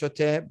ha'ochel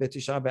v'shoteh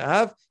b'Tisha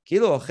B'Av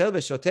kilo ochel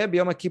v'shoteh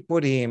b'Yom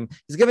HaKippurim.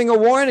 He's giving a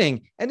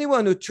warning.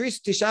 Anyone who treats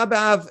Tisha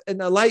B'Av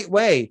in a light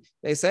way,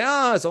 they say,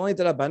 it's only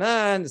the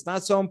Rabbanan, it's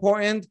not so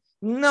important.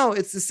 No,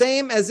 it's the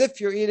same as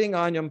if you're eating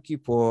on Yom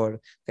Kippur.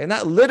 Okay,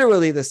 not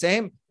literally the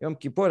same. Yom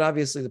Kippur,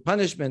 obviously, the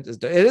punishment is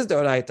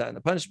d'oraita, and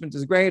the punishment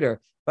is greater.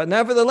 But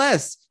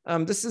nevertheless,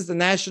 this is the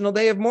national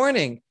day of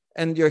mourning,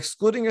 and you're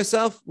excluding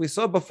yourself. We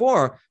saw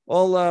before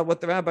all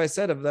what the rabbi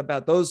said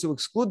about those who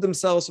exclude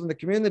themselves from the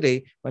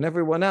community when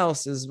everyone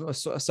else is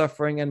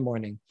suffering and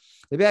mourning.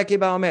 Rabbi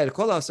Akiva Omer,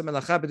 Kol ha'oseh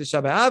melacha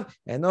b'Tisha B'Av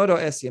eno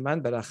ro'es yeman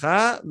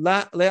beracha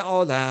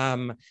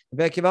le'olam.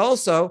 Rabbi Akiva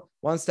also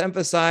wants to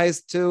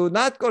emphasize to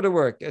not go to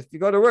work. If you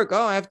go to work,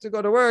 I have to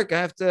go to work. I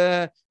have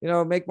to,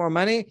 make more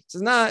money. He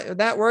says,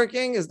 that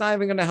working is not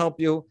even going to help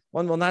you.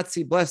 One will not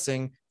see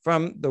blessing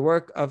from the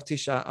work of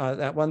Tisha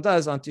that one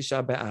does on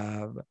Tisha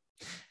B'Av.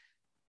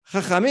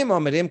 Chachamim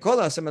omerim kol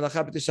ha'oseh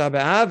melacha b'Tisha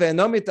B'Av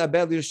eno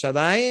mit'abel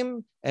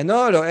Yerushalayim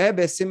eno ro'eh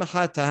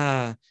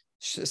besimchata.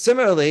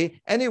 Similarly,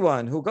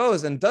 anyone who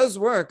goes and does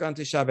work on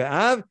Tisha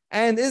B'Av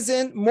and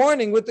isn't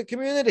mourning with the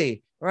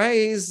community, right?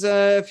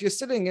 If you're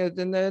sitting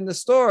in the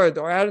store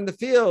or out in the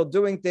field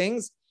doing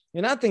things,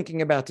 you're not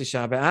thinking about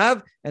Tisha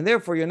B'Av, and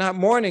therefore you're not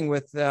mourning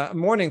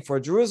for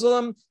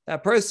Jerusalem.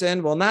 That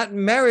person will not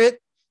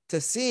merit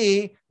to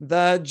see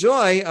the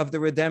joy of the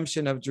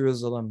redemption of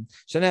Jerusalem.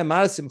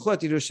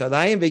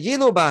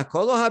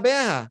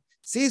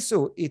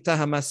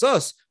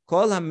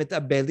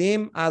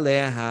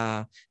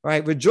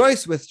 Right,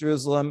 rejoice with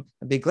Jerusalem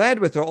and be glad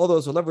with her. All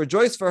those who love,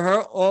 rejoice for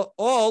her.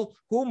 All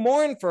who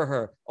mourn for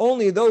her.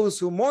 Only those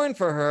who mourn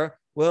for her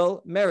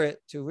will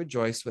merit to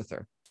rejoice with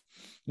her.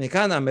 We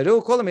learn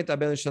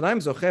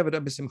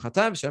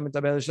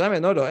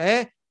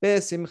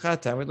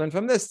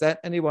from this that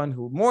anyone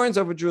who mourns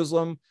over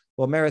Jerusalem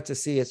will merit to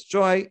see its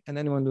joy, and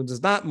anyone who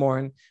does not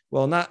mourn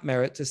will not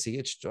merit to see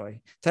its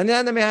joy.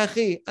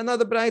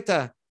 Another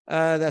braita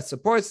that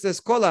supports this.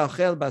 Kol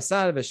ha'ochel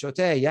basar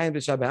v'shoteh yain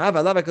b'Tisha B'Av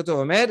alav ha'katuv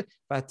omer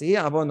v'tihi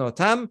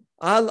avonotam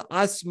al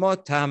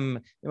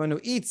asmotam. Anyone who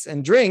eats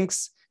and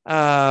drinks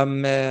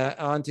on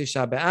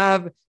Tisha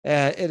B'Av,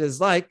 it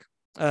is like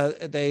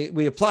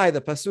we apply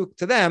the pasuk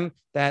to them,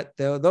 that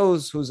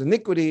those whose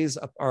iniquities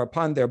are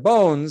upon their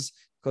bones,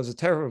 because the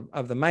terror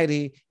of the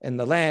mighty in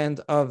the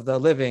land of the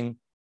living.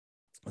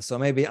 So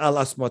maybe al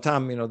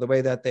asmotam, the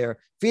way that they're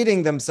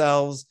feeding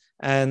themselves,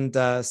 and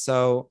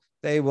so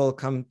they will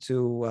come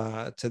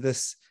to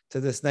this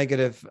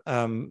negative,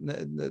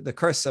 the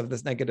curse of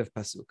this negative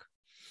pasuk.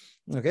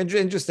 Okay,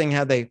 interesting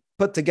how they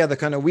put together,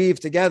 kind of weave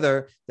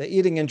together the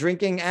eating and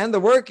drinking and the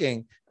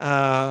working,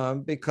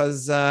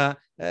 because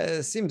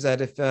it seems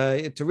that if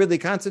to really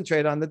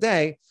concentrate on the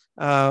day,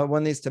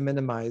 one needs to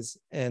minimize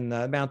in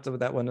the amount of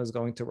that one is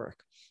going to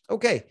work.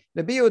 Okay,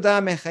 Rabbi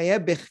Yehuda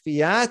mechayeh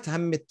b'chfiyat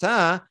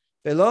hamita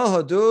velo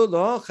hodu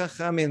lo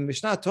chachamim.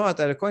 Mishnah taught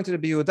that according to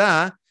Rabbi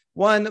Yehuda,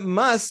 one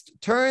must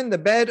turn the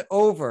bed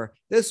over.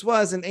 This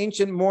was an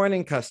ancient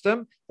mourning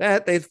custom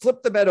that they'd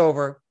flip the bed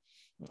over,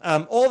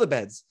 all the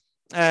beds.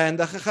 And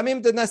the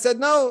Chachamim did not said,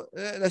 no,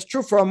 that's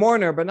true for a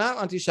mourner, but not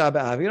on Tisha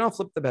B'Av. You don't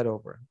flip the bed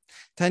over.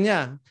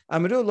 Tanya,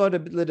 Amru lo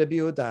Rabbi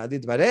Yehuda,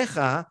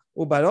 didvarecha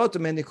ubarot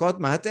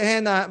umenikot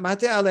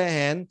mate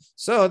alehen.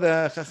 So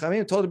the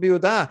Chachamim told Rabbi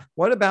Yehuda,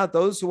 what about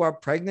those who are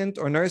pregnant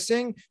or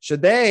nursing?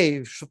 Should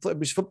they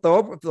flip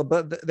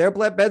their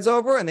beds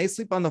over and they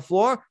sleep on the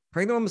floor?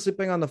 Pregnant women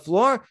sleeping on the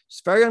floor,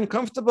 it's very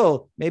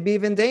uncomfortable, maybe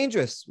even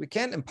dangerous. We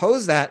can't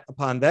impose that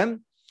upon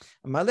them.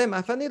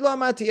 Yehuda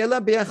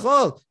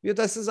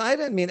says, I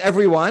didn't mean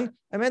everyone.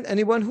 I meant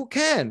anyone who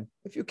can.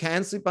 If you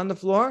can sleep on the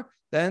floor,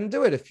 then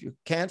do it. If you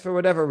can't for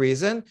whatever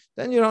reason,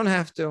 then you don't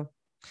have to.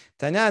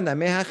 Tanyana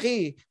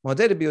mehachi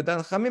modeh Rabbi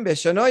Yehuda Chachamim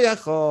b'shano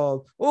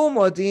yachol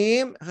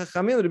umodim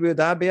Chachamim Rabbi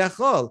Yehuda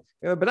b'yachol.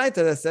 B'raita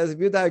that says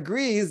Yehuda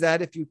agrees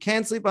that if you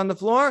can't sleep on the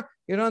floor,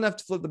 you don't have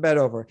to flip the bed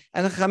over.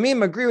 And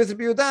Chachamim agree with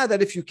Rabbi Yehuda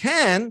that if you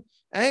can,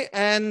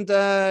 and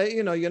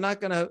you're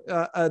not going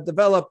to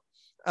develop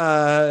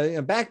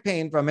back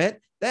pain from it,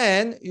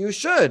 then you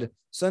should.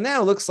 So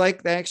now it looks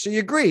like they actually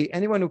agree.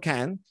 Anyone who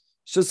can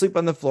should sleep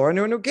on the floor, and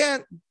anyone who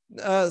can't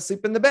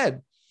sleep in the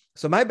bed.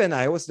 So my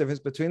benai, what's the difference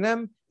between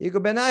them? Yigu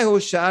benai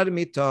shar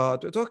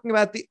mitot. We're talking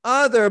about the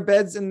other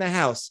beds in the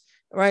house,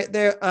 right?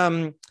 That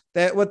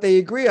what they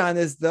agree on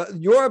is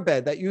your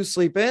bed that you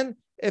sleep in.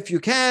 If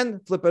you can,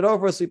 flip it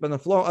over, sleep on the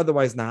floor,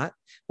 otherwise not.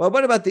 But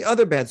what about the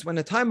other beds? When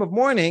the time of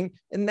mourning,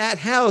 in that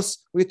house,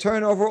 we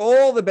turn over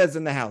all the beds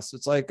in the house.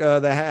 It's like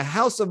the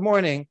house of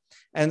mourning.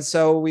 And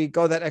so we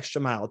go that extra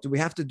mile. Do we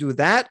have to do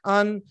that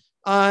on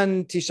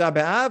Tisha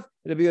B'Av?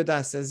 Rabbi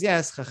Yehuda says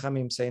yes,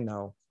 Chachamim say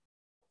no.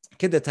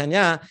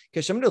 כדתניא,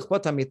 כשאמרו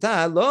לכפות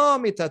המיטה, לא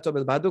מיטתו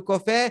בלבד הוא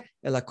כופה,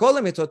 אלא כל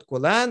המיטות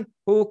כולן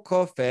הוא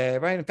כופה.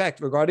 Right? In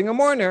fact, regarding a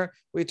mourner,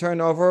 we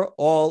turn over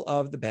all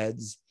of the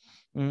beds.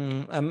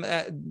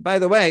 By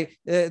the way,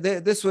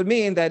 this would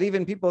mean that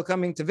even people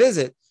coming to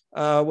visit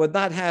would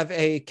not have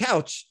a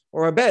couch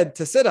or a bed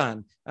to sit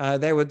on.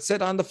 They would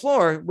sit on the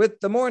floor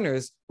with the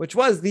mourners, which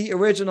was the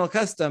original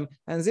custom.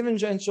 And even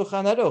in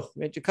Shulchan Aruch,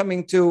 you're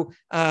coming to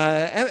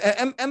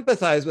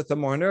empathize with the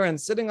mourner and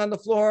sitting on the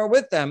floor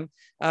with them.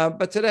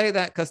 But today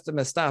that custom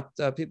has stopped.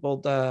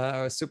 People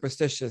are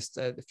superstitious.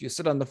 If you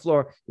sit on the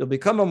floor, you'll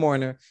become a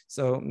mourner.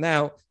 So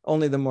now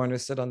only the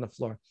mourners sit on the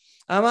floor.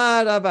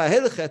 Amar Rava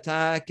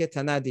hilcheta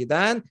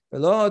ketanadidan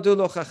v'lo hodu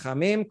lo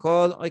chachamim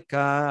kol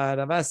ikar.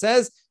 Rava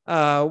says,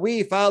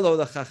 we follow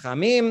the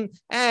Chachamim,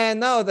 and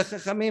no, the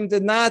Chachamim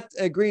did not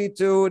agree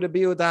to the Rabbi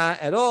Yehuda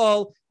at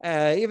all.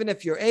 Even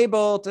if you're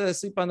able to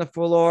sleep on the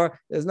floor,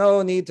 there's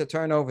no need to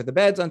turn over the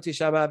beds on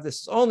Tisha B'Av.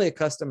 This is only a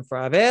custom for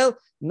Avel,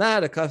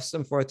 not a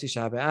custom for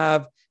Tisha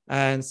B'Av.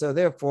 And so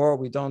therefore,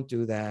 we don't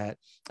do that.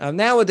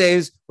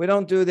 Nowadays, we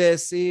don't do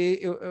this.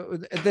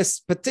 This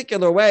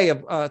particular way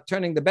of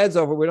turning the beds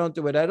over, we don't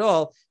do it at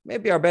all.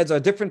 Maybe our beds are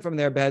different from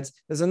their beds.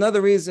 There's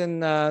another reason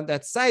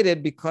that's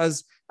cited,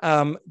 because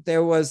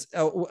there was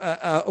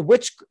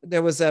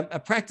a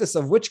practice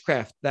of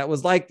witchcraft that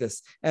was like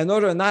this. And in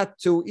order not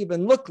to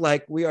even look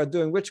like we are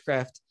doing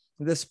witchcraft,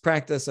 this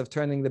practice of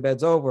turning the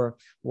beds over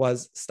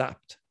was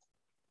stopped.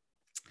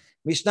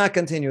 Mishnah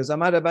continues.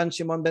 Amar Rabban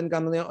Shimon ben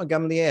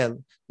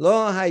Gamliel,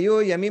 Lo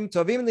hayu yamim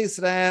tovim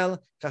liYisrael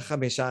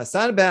kachamisha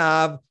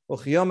b'av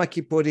uchyom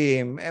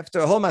kippurim.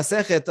 After a whole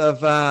masechet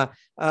of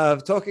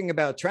talking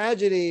about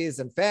tragedies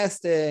and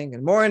fasting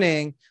and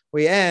mourning,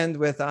 we end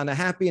with, on a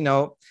happy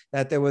note,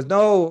 that there was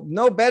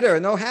no better,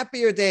 no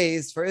happier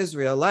days for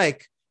Israel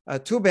like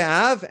Tu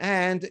B'Av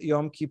and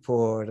Yom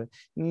Kippur.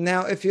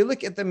 Now, if you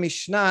look at the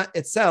Mishnah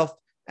itself,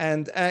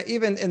 and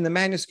even in the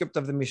manuscript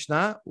of the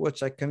Mishnah,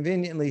 which I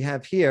conveniently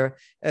have here,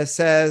 it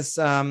says,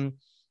 B'Yom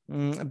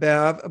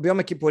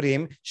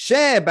Kippurim, She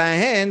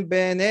Bahen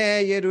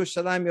B'nei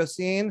Yerushalayim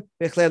Yosin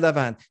B'chlei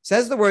Lavan.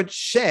 Says the word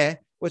She,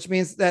 which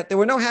means that there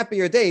were no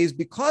happier days,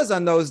 because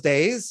on those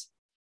days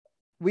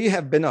we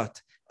have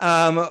Benot.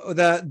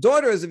 The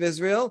daughters of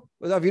Israel,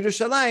 of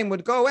Yerushalayim,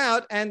 would go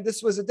out, and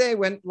this was a day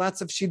when lots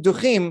of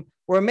shidduchim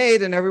were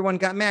made and everyone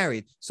got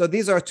married. So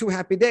these are two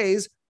happy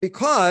days,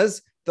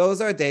 because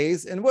those are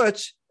days in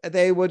which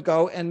they would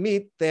go and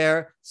meet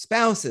their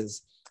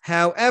spouses.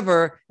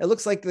 However, it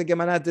looks like the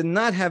Gemara did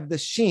not have the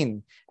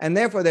shin, and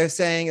therefore they're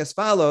saying as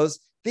follows,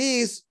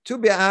 these Tu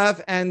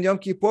B'Av and Yom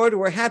Kippur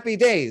were happy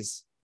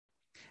days.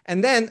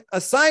 And then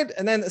a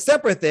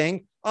separate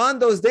thing, on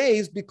those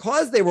days,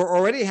 because they were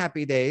already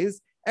happy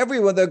days,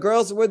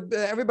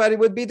 everybody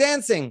would be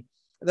dancing.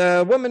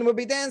 The women would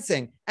be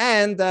dancing,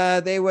 and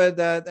and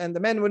the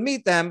men would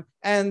meet them,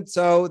 and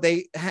so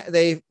they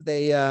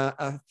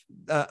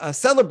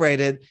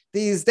celebrated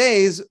these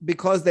days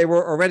because they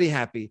were already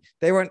happy.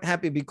 They weren't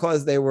happy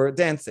because they were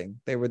dancing.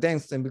 They were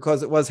dancing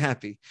because it was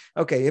happy.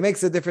 Okay, it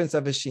makes a difference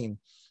of a sheen.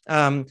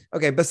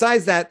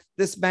 Besides that,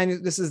 this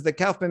is the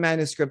Kaufman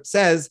manuscript,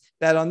 says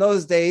that on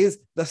those days,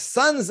 the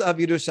sons of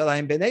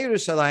Yerushalayim, Bnei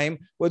Yerushalayim,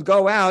 would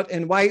go out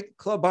in white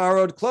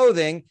borrowed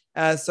clothing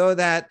so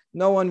that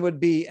no one would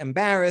be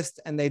embarrassed,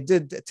 and they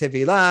did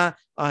tevilah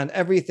on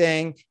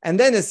everything. And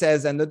then it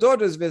says, and the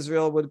daughters of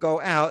Israel would go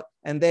out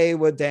and they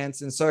would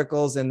dance in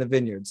circles in the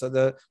vineyard. So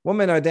the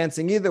women are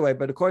dancing either way,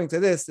 but according to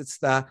this, it's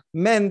the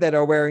men that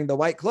are wearing the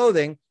white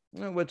clothing,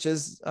 which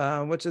is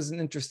an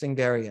interesting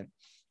variant.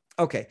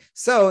 Okay,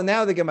 so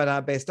now the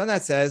Gemara, based on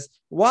that, says,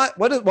 what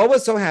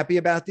was so happy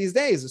about these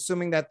days,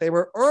 assuming that they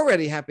were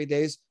already happy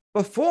days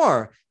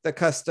before the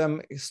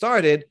custom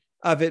started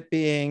of it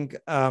being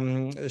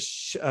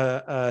Shidduch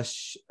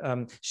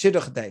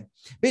Day.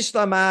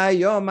 Bishlama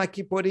Yom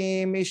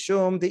Kippurim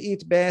Mishum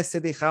De'it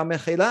Be'Sedicha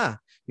Mechila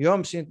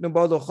Yom Shintnu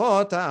Bo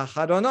Luchot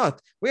HaAcharonot.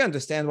 We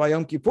understand why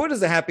Yom Kippur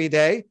is a happy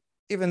day,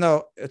 even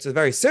though it's a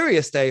very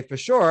serious day for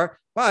sure.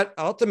 But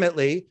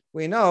ultimately,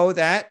 we know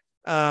that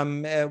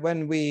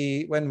when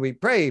we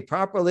pray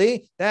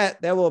properly,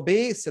 that there will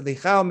be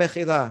Selicha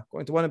Mechila.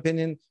 According to one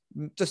opinion,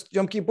 just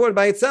Yom Kippur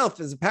by itself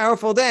is a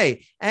powerful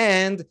day,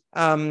 and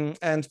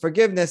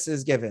forgiveness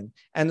is given.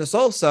 And it's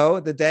also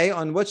the day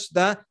on which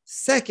the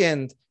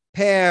second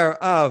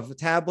pair of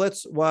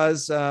tablets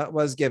was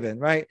given,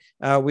 right?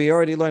 We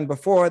already learned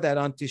before that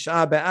on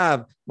Tisha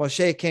B'Av,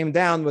 Moshe came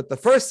down with the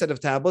first set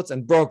of tablets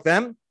and broke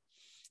them.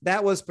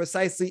 That was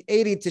precisely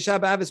 80, Tisha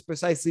B'Av is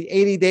precisely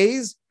 80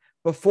 days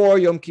before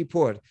Yom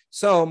Kippur.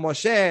 So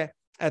Moshe,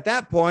 at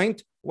that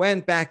point,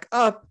 went back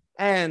up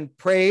and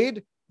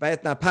prayed,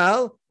 Vayet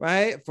Napal,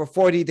 right, for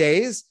 40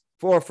 days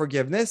for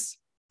forgiveness.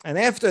 And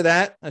after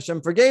that,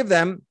 Hashem forgave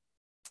them.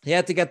 He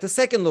had to get the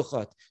second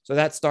luchot. So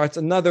that starts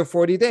another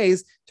 40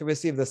 days to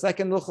receive the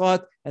second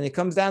luchot, and he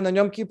comes down on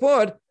Yom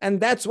Kippur,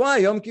 and that's why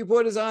Yom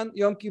Kippur is on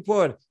Yom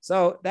Kippur.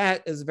 So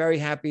that is a very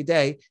happy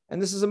day.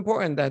 And this is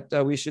important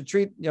that we should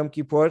treat Yom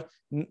Kippur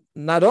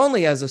not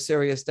only as a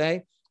serious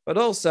day, but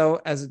also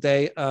as a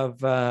day of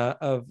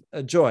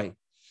joy.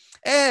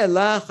 What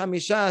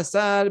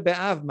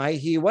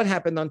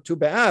happened on Tu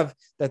B'Av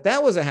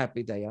that was a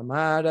happy day?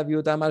 Amar Rav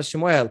Yehuda Amar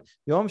Shmuel,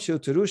 Yom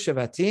Shuturu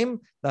Shevatim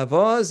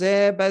Lavo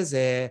Ze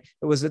Bazeh.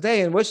 It was a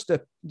day in which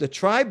the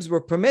tribes were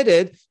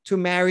permitted to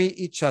marry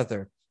each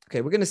other.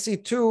 Okay, we're going to see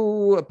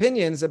two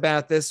opinions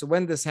about this,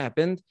 when this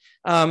happened,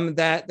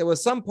 that there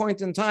was some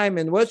point in time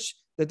in which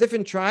the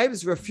different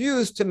tribes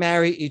refused to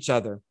marry each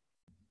other.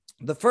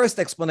 The first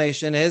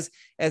explanation is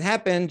it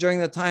happened during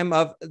the time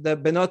of the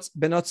Benot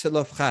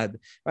Zelofchad.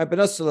 Right?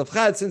 Benot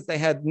Zelofchad, since they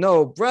had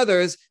no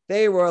brothers,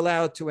 they were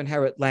allowed to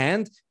inherit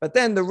land. But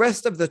then the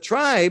rest of the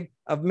tribe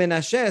of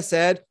Menashe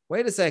said,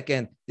 wait a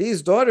second,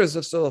 these daughters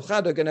of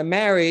Zelofchad are going to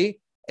marry.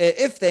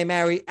 If they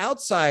marry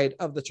outside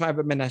of the tribe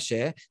of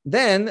Menashe,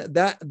 then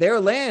their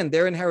land,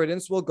 their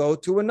inheritance will go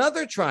to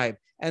another tribe,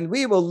 and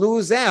we will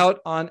lose out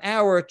on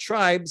our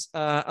tribe's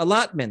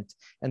allotment.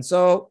 And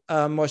so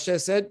Moshe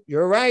said,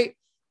 you're right.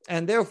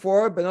 And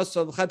therefore, Benot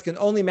Zelofchad can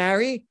only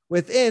marry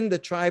within the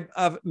tribe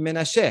of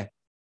Menashe.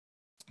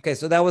 Okay,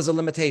 so that was a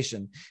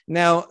limitation.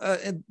 Now,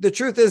 the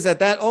truth is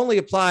that only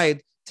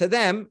applied to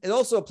them. It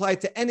also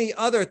applied to any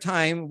other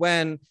time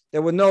when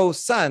there were no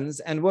sons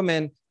and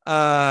women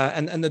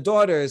and the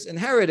daughters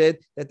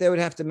inherited, that they would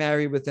have to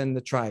marry within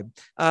the tribe.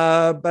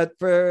 But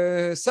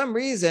for some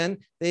reason,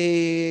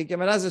 the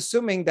Gemara is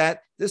assuming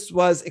that this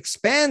was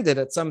expanded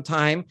at some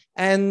time,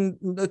 and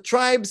the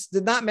tribes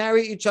did not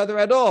marry each other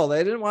at all.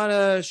 They didn't want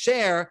to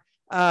share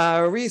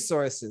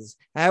resources.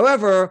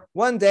 However,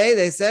 one day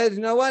they said,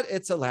 you know what,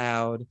 it's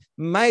allowed.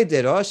 My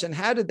dirosh. And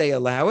how did they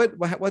allow it?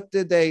 What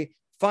did they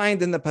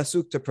find in the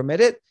pasuk to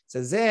permit it?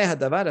 It says, when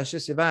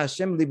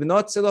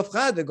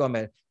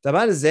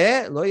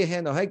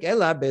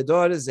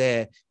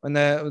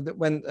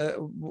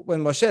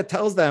Moshe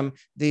tells them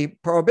the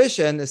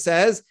prohibition, it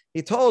says,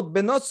 he told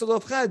Benot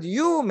Zelofchad,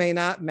 you may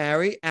not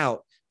marry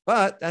out.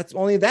 But that's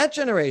only that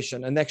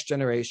generation. A next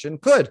generation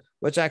could,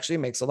 which actually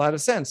makes a lot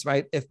of sense,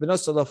 right? If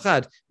Benot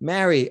Zelofchad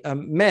marry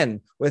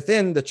men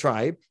within the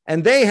tribe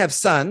and they have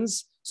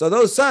sons, so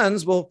those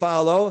sons will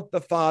follow the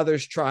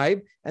father's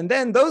tribe, and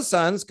then those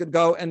sons could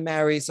go and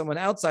marry someone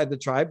outside the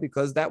tribe,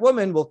 because that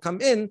woman will come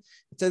in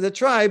to the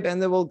tribe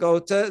and they will go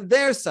to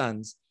their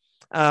sons.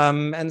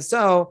 And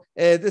so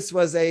this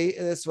was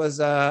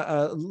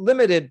a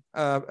limited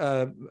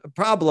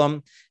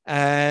problem.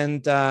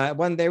 And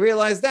when they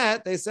realized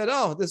that, they said,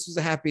 "Oh, this was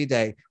a happy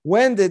day."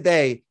 When did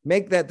they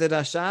make that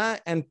drasha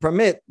and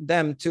permit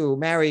them to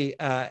marry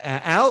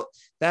out?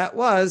 That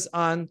was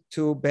on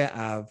Tu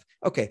B'Av.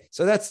 Okay,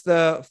 so that's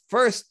the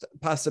first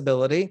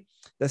possibility,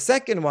 The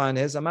second one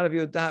is Amar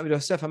Rav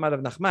Yosef Amar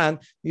Rav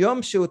Nachman,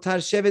 Yom Shutar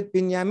Shevet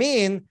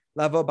Binyamin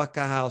Lavo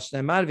Bakahal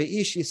Shnemar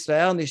V'ish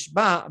Yisrael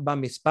Nishba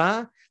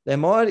Bamispa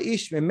Lemor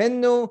Ish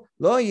Mimenu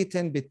Lo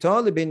Yiten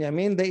Bito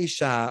LeBinyamin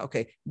Leisha.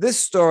 Okay, this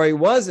story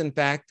was in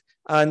fact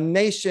a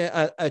nation,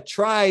 a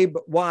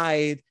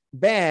tribe-wide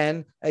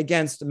ban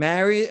against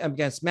marriage.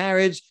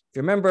 If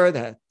you remember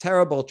that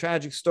terrible,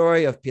 tragic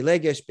story of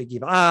Pilegesh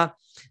Begiv'ah,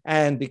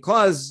 and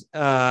because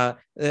the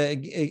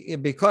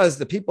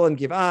people in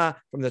Giv'ah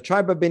from the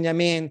tribe of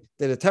Binyamin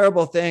did a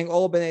terrible thing,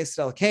 all Bnei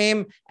Israel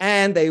came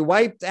and they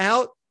wiped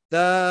out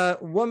the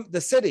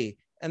city,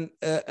 and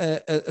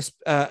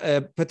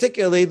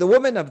particularly the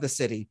women of the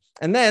city,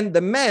 and then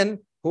the men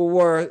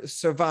who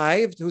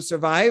survived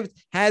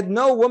had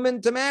no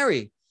woman to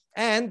marry,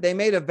 and they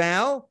made a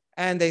vow.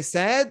 And they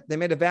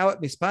made a vow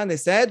at Mizpah, and they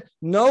said,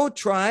 no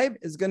tribe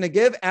is going to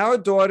give our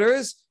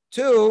daughters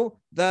to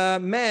the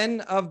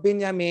men of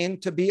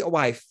Binyamin to be a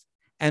wife.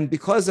 And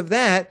because of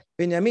that,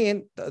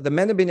 Binyamin, the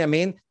men of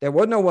Binyamin, there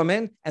were no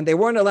women, and they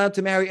weren't allowed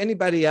to marry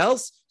anybody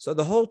else. So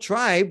the whole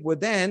tribe would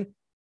then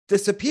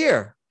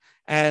disappear.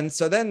 And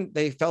so then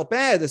they felt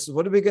bad. This is,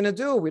 what are we going to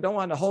do? We don't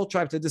want the whole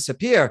tribe to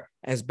disappear.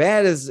 As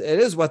bad as it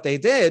is what they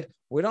did,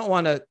 we don't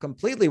want to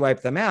completely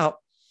wipe them out.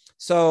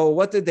 So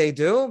what did they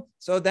do?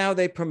 So now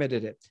they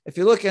permitted it. If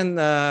you look in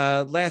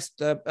the last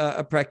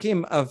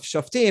prakim of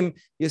Shoftim,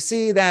 you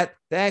see that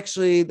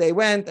they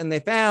went and they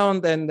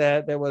found, and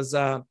there was,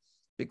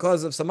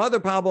 because of some other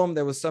problem,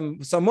 there was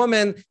some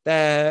woman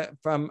that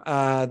from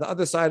the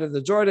other side of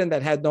the Jordan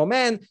that had no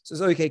men,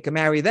 so he could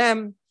marry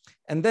them.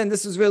 And then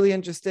this is really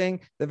interesting.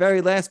 The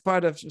very last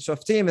part of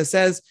Shoftim, it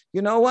says,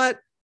 you know what?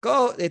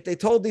 Go. They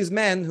told these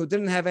men who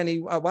didn't have any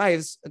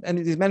wives, and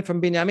these men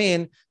from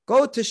Binyamin,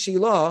 go to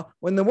Shiloh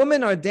when the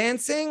women are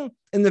dancing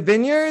in the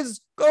vineyards.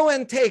 Go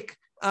and take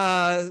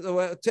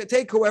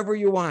whoever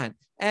you want.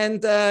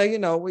 And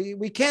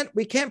we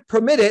can't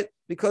permit it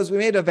because we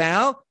made a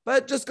vow,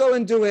 but just go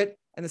and do it.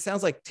 And it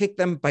sounds like take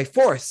them by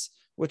force,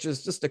 which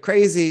is just a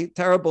crazy,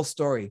 terrible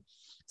story.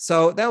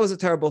 So that was a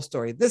terrible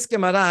story. This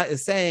Gemara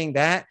is saying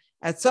that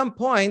at some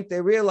point, they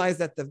realized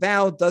that the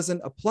vow doesn't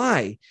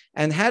apply.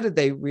 And how did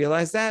they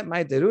realize that?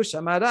 It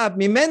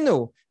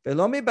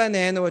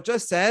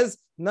just says,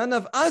 none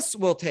of us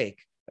will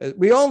take.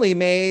 We only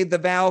made the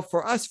vow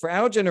for us, for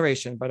our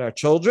generation, but our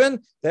children,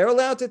 they're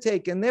allowed to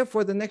take. And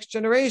therefore, the next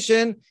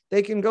generation,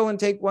 they can go and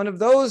take one of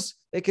those.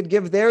 They could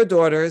give their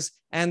daughters.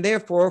 And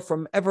therefore,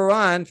 from ever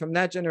on, from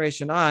that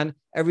generation on,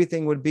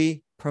 everything would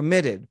be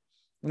permitted.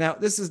 Now,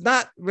 this is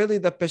not really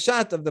the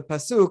peshat of the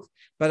pasuk,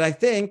 but I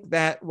think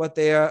that what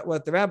the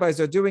rabbis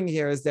are doing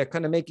here is they're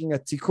kind of making a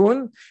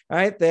tikkun,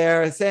 right?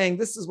 They're saying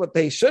this is what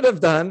they should have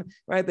done,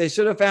 right? They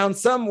should have found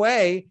some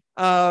way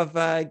of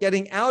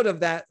getting out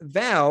of that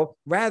vow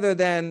rather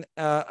than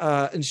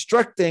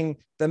instructing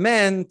the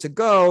men to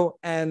go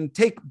and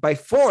take by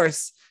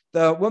force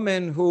the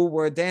women who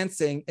were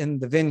dancing in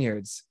the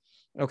vineyards.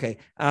 Okay,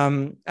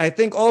 I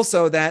think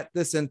also that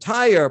this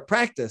entire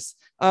practice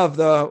of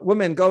the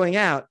women going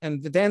out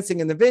and the dancing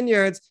in the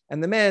vineyards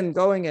and the men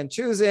going and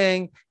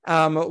choosing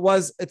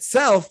was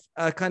itself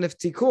a kind of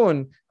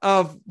tikkun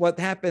of what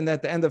happened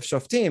at the end of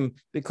Shoftim,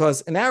 because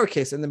in our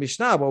case, in the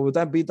Mishnah, what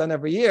would be done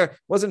every year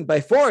wasn't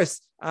by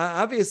force.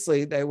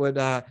 Obviously, they would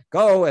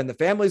go and the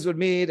families would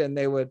meet and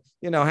they would,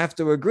 have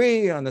to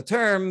agree on the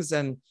terms,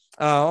 and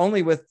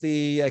only with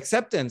the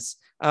acceptance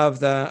of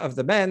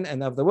the men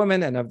and of the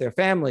women and of their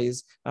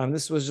families.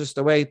 This was just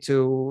a way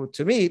to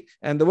meet.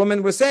 And the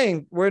women were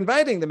saying, we're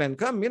inviting the men,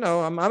 come,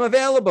 I'm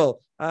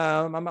available.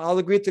 I'll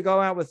agree to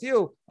go out with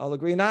you. I'll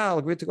agree now. I'll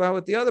agree to go out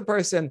with the other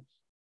person.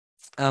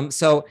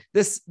 So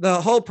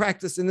the whole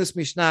practice in this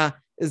Mishnah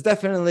is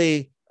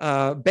definitely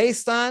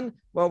based on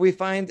what we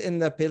find in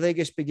the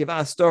Pelegesh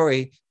Begivah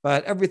story,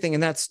 but everything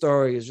in that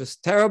story is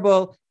just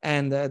terrible.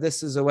 And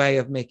this is a way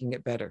of making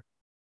it better.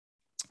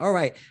 All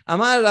right.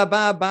 Amar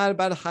Rabba bar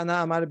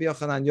Chana Amar Rabbi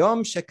Yochanan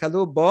Yom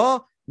Shekalu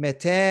Bo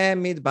Mete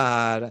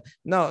Midbar.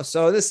 No,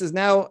 so this is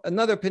now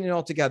another opinion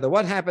altogether.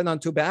 What happened on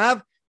Tu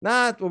B'Av?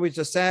 Not what we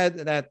just said,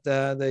 that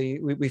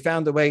we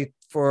found a way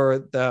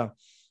for the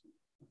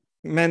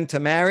men to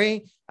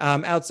marry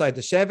outside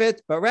the Shevet,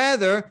 but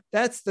rather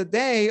that's the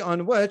day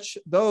on which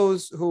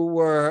those who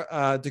were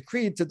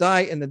decreed to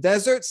die in the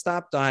desert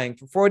stopped dying.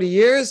 For 40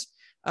 years,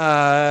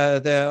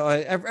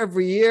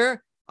 every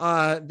year,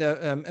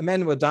 the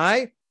men would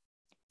die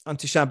on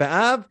Tisha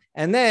B'Av,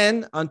 and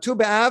then on Tu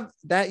B'Av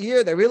that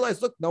year they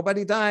realized, look,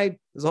 nobody died.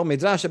 There's a whole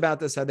midrash about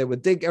this, how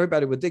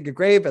everybody would dig a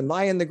grave and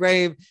lie in the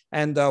grave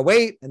and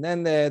wait, and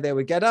then they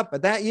would get up.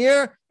 But that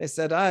year they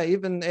said,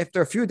 even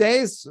after a few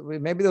days,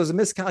 maybe there was a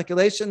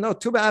miscalculation. No,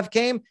 Tu B'Av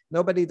came,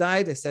 nobody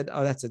died. They said,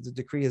 that's it, the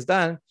decree is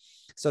done.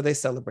 So they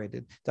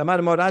celebrated.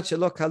 Tamar Morad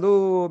shelo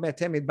kalu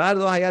mete midbar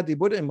lo haya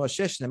dibur im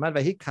Moshe shnemar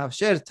vahi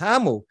kavsher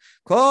tamu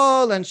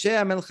kol anshe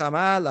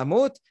hamilchama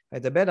lamut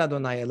v'daber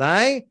Adonai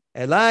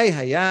elai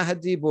haya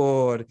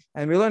hadibur.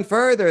 And we learn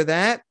further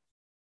that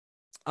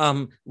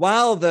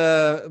while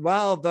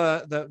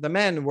the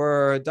men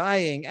were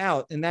dying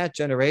out in that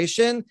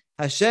generation,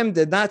 Hashem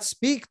did not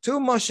speak to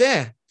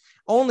Moshe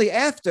Only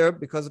after,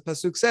 because the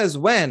pasuk says,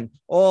 when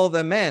all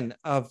the men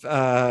of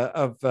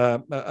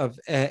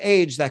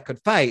age that could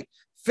fight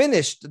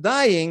finished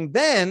dying,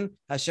 then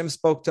Hashem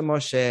spoke to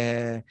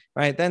Moshe,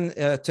 right? Then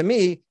to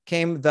me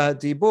came the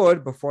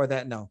dibur. Before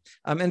that, no.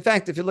 In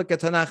fact, if you look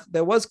at Tanakh,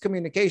 there was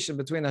communication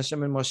between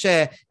Hashem and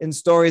Moshe in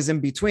stories in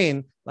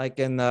between, like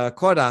in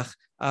Korach.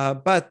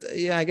 But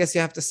yeah, I guess you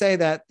have to say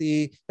that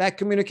that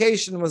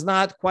communication was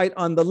not quite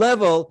on the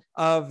level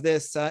of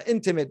this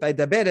intimate by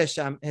Daber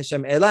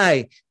Hashem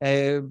Elai,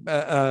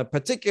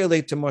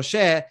 particularly to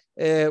Moshe.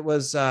 It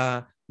was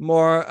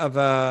more of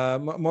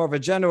a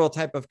general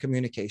type of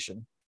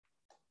communication.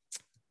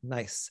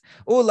 Nice.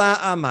 Ula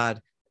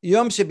Amar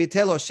Yom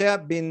shebitel Hoshea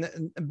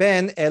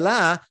ben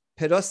Elah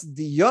peros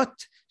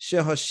diyot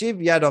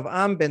shehoshiv Yad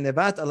Am ben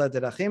Nevat ala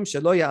derachim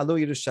shelo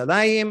ya'alu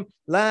Yerushalayim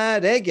la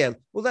regel.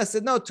 Ula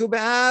said no. Tu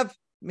B'Av,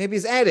 maybe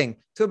he's adding.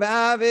 Tu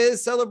B'Av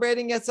is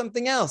celebrating yet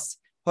something else.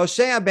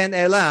 Hoshea ben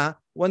Elah,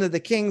 one of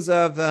the kings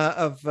of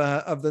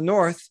the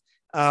north,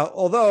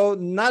 although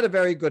not a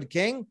very good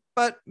king,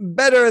 but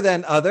better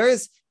than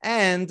others.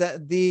 And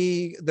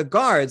the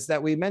guards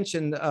that we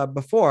mentioned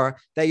before,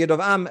 that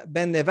Yerovam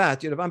ben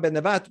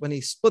Nevat, when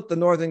he split the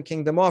northern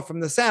kingdom off from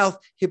the south,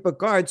 he put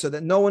guards so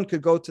that no one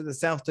could go to the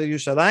south to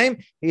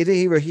Yerushalayim. He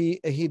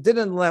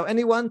didn't allow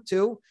anyone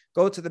to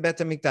go to the Bet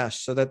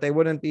HaMikdash so that they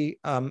wouldn't be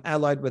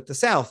allied with the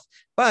south.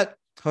 But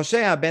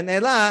Hoshea ben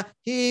Elah,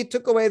 he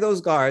took away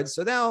those guards.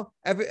 So now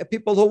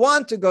people who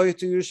want to go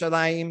to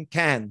Yerushalayim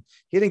can.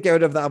 He didn't get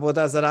rid of the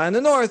Avodah Zarah in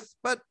the north,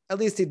 but at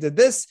least he did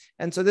this.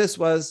 And so this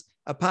was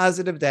a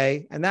positive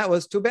day, and that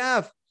was Tu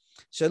B'Av.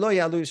 He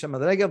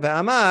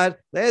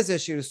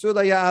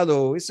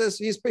says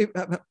he's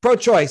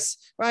pro-choice,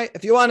 right?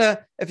 If you want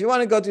to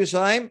go to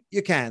Yerushalayim,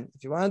 you can.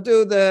 If you want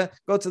to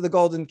go to the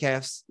golden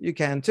calves, you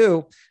can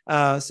too.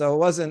 So it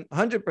wasn't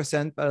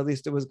 100%, but at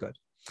least it was good.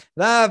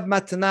 Rav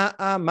Matna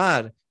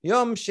Amar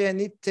Yom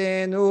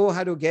Shenitenu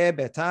Haruge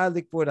Betar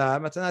Likpura.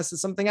 Matna says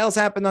something else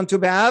happened on Tu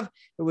B'Av.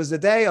 It was the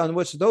day on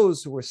which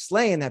those who were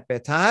slain at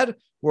Betar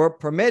were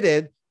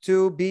permitted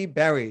to be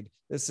buried.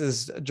 This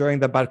is during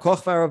the Bar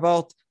Kokhba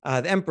revolt.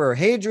 The Emperor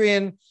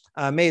Hadrian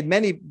made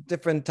many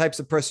different types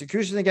of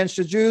persecution against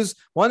the Jews.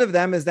 One of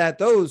them is that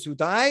those who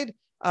died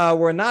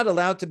were not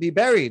allowed to be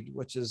buried,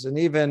 which is an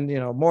even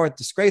more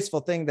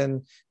disgraceful thing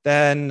than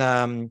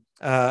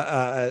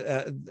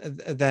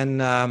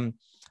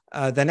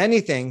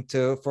anything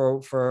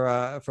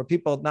for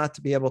people not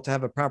to be able to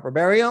have a proper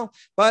burial.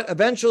 But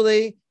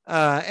eventually,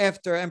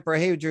 after Emperor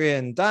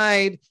Hadrian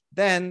died,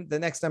 then the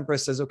next emperor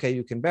says, okay,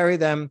 you can bury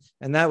them.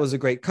 And that was a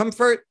great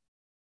comfort.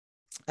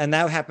 And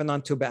that happened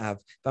on Tu B'Av.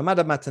 On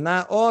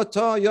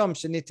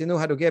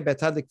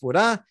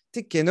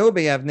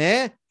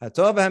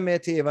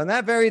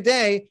that very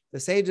day, the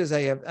sages of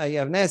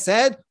Yavneh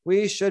said,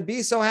 we should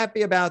be so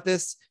happy about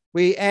this.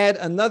 We add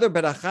another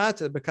beracha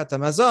to the Birkat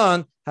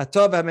Hamazon,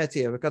 Hatov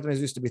HaMetiv. Birkat Hamazon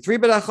used to be 3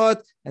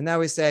 berachot, and now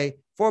we say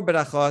 4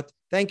 berachot.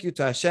 Thank you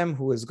to Hashem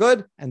who is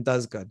good and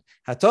does good.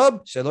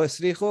 Hatov, shelo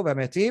esrichu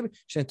v'metiv,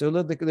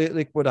 shenitulu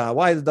likpura.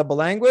 Why the double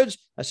language?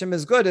 Hashem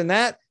is good in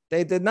that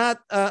they did not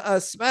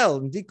smell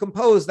and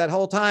decompose that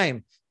whole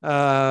time.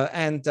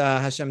 And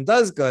Hashem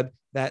does good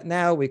that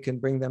now we can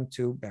bring them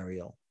to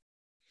burial.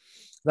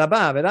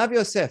 Rav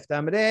Yosef, yet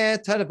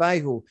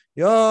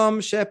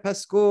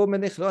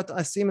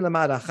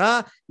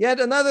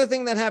another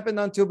thing that happened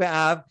on Tu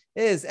B'Av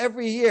is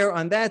every year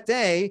on that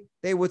day,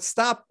 they would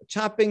stop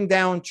chopping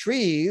down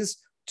trees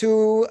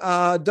to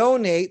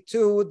donate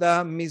to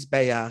the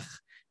Mizbeach.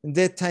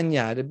 De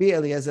Tanya, Rabbi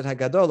Eliezer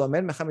Hagadol,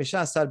 Omer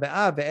mechamisha asar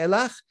B'Av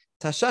ve'elach,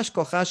 Tashash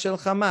kocha shel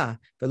chama,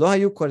 velo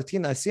hayu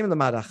kortin asim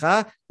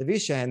lemaracha, levi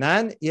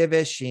she'enan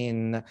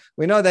yeveshin.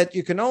 We know that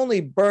you can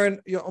only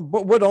burn,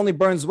 wood only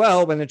burns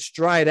well when it's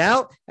dried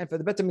out. And for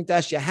the Bet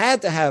HaMikdash, you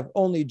had to have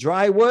only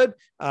dry wood,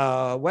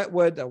 wet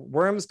wood,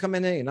 worms come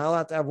in. You're not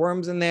allowed to have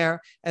worms in there.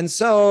 And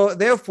so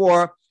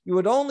therefore, you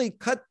would only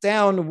cut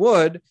down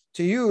wood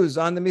to use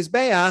on the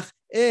Mizbeach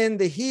in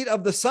the heat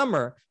of the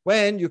summer,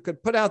 when you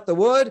could put out the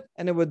wood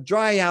and it would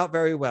dry out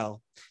very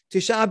well.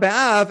 Tisha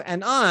B'Av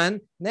and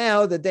on,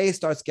 now the day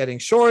starts getting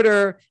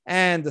shorter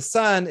and the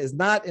sun is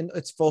not in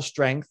its full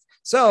strength.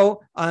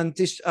 So on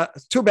Tu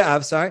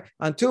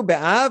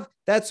B'Av,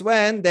 that's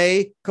when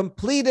they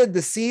completed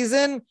the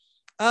season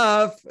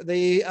of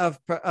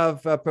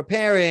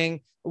preparing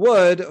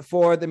wood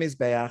for the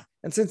Mizbeach.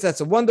 And since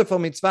that's a wonderful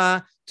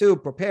mitzvah to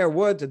prepare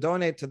wood to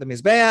donate to the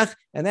Mizbeach,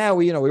 and now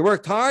we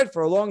worked hard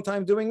for a long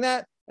time doing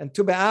that, and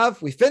Tu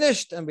B'Av, we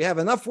finished and we have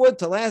enough wood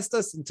to last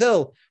us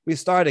until we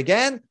start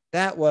again.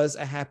 That was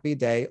a happy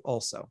day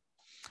also.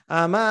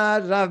 Amar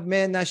Rav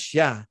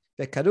Menashya,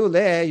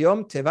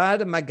 Yom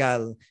Tevar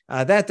Magal.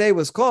 That day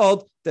was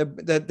called the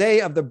day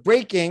of the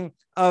breaking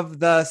of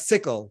the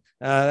sickle.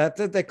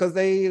 That's it, because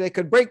they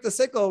could break the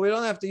sickle. We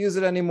don't have to use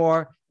it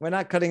anymore. We're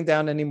not cutting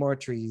down any more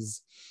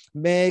trees.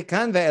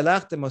 Mekan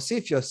ve'elach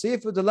demosif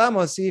Yosef u'dela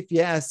mosif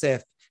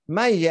ye'asef.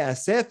 Ma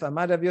ye'asef?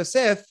 Amar Rav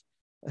Yosef,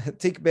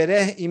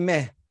 tikbereh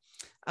imeh.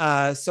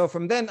 So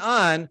from then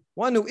on,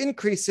 one who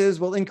increases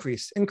will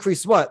increase.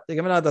 Increase what? The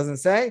Gemara doesn't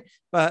say,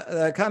 but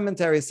the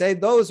commentaries say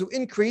those who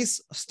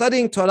increase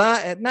studying Torah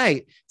at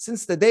night.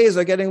 Since the days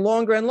are getting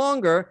longer and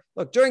longer,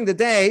 look, during the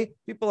day,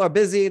 people are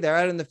busy, they're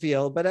out in the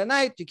field, but at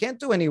night, you can't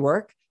do any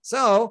work.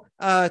 So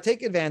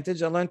take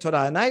advantage and learn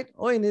Torah at night.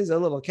 All you need is a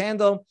little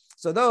candle.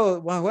 So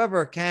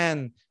whoever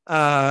can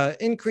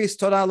increase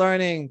Torah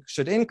learning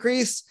should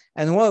increase,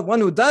 and one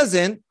who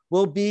doesn't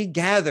will be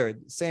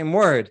gathered. Same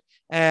word.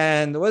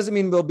 And what does it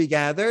mean will be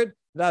gathered?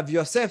 Rav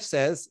Yosef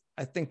says,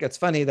 I think it's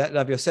funny that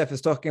Rav Yosef is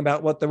talking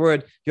about what the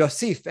word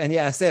Yosef and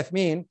Yasef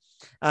mean.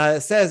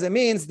 Says it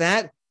means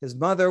that his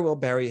mother will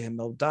bury him.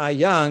 He'll die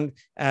young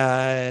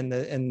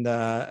within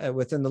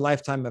the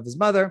lifetime of his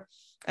mother.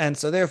 And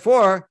so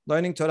therefore,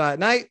 learning Torah at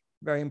night,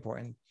 very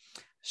important.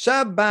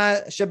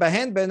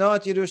 Shebahen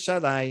benot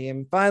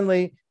Yerushalayim.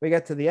 Finally, we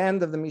get to the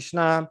end of the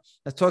Mishnah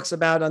that talks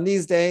about on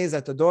these days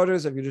that the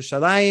daughters of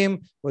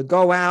Yerushalayim would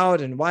go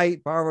out in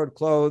white borrowed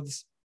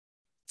clothes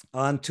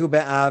on Tu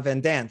B'Av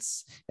and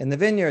dance in the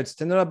vineyards.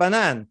 Tenura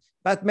Banan,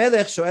 Bat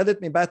Melech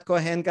shoelet mi Bat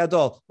Kohen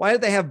Gadol. Why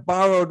did they have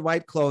borrowed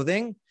white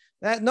clothing?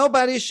 That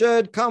nobody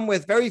should come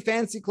with very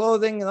fancy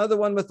clothing, another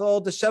one with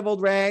all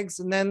disheveled rags,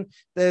 and then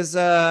there's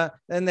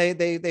then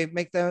they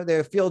make them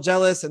they feel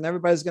jealous, and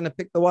everybody's going to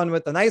pick the one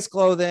with the nice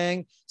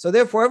clothing. So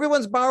therefore,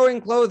 everyone's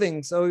borrowing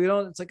clothing. So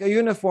it's like a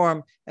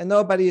uniform, and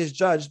nobody is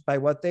judged by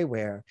what they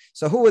wear.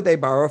 So who would they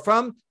borrow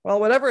from? Well,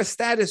 whatever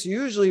status you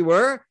usually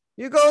were,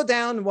 you go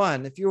down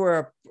one. If you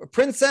were a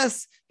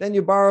princess, then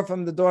you borrow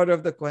from the daughter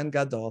of the Kohen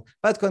Gadol.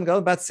 Bat Kohen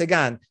Gadol, Bat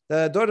Segan.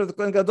 The daughter of the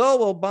Kohen Gadol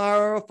will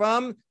borrow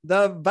from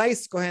the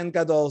vice Kohen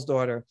Gadol's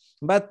daughter.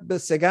 Bat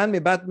Segan mi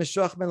Bat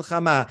Mishuach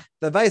Milchama.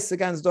 The vice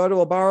Segan's daughter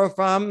will borrow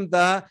from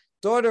the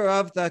daughter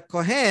of the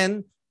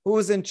Kohen who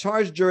is in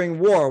charge during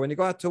war. When you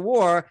go out to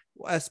war,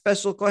 a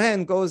special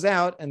Kohen goes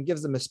out and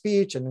gives them a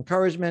speech and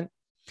encouragement.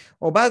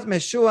 Bat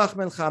Mishuach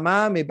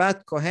Milchama mi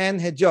Bat Kohen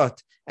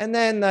Hejot. And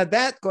then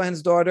that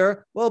Kohen's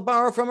daughter will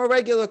borrow from a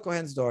regular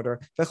Kohen's daughter.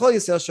 And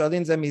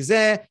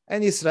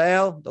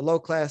Israel, the low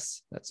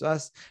class, that's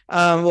us,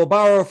 will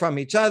borrow from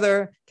each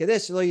other. And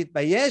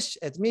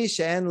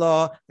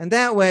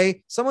that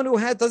way, someone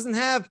who doesn't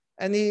have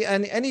any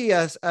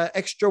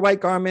extra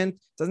white garment,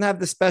 doesn't have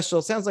the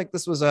special. Sounds like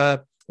this was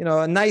a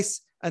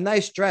nice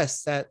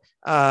dress that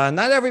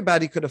not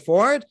everybody could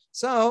afford.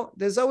 So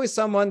there's always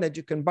someone that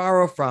you can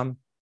borrow from.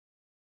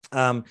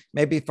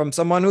 Maybe from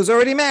someone who's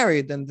already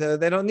married and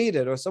they don't need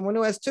it, or someone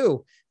who has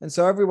two. And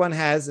so everyone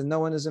has, and no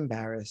one is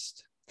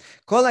embarrassed.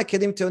 You have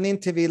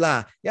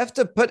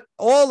to put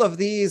all of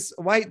these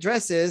white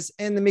dresses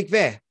in the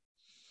mikveh.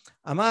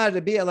 And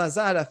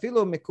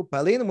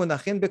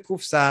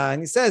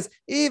he says,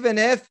 even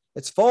if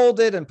it's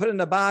folded and put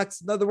in a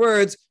box, in other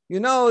words, you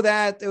know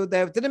that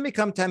it didn't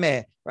become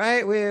tameh,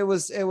 right? It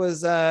was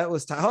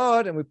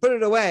tahor, and we put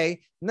it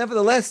away.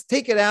 Nevertheless,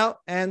 take it out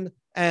and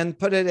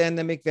put it in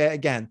the mikveh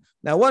again.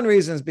 Now, one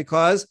reason is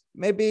because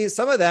maybe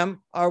some of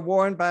them are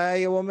worn by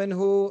a woman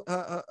who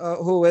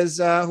is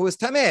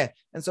tameh,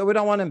 and so we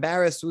don't want to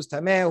embarrass who's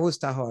tameh, who's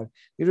tahor.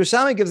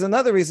 Yerushalmi gives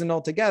another reason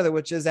altogether,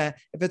 which is that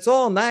if it's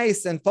all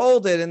nice and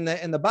folded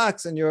in the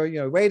box, and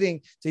you're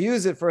waiting to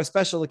use it for a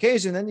special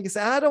occasion, then you can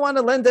say, I don't want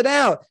to lend it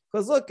out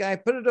because look, I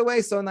put it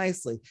away so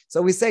nicely.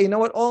 So we say, you know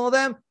what? All of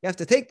them, you have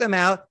to take them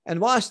out and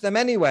wash them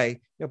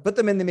anyway. Put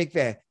them in the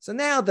mikveh. So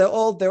now they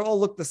all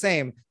look the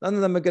same. None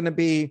of them are going to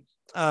be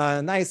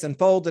nice and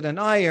folded and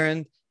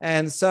ironed,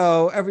 and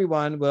so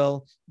everyone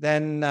will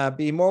then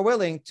be more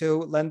willing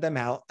to lend them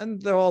out,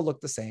 and they all look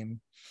the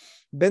same.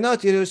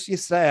 Benot Yerush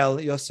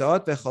Yisrael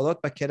Yosot vecholot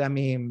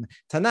bakeramim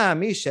Tana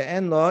mi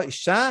she'en lo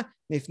isha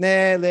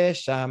nifne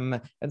lesham.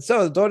 And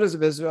so the daughters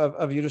of Israel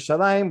of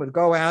Yerushalayim would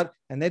go out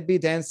and they'd be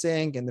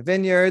dancing in the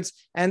vineyards,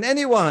 and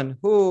any men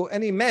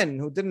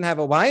who didn't have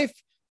a wife,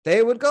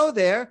 they would go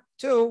there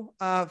to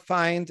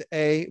find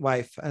a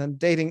wife.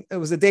 And it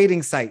was a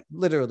dating site,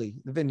 literally,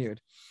 the vineyard.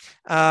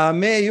 In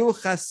the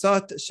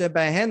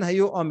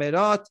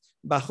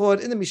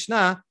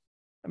Mishnah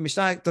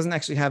doesn't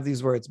actually have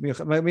these words.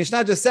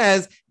 Mishnah just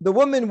says the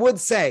woman would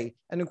say,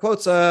 and it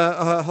quotes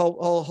a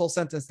whole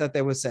sentence that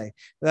they would say.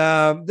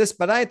 This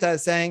Baraita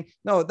is saying,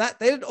 no, that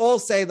they didn't all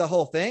say the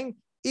whole thing.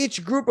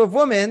 Each group of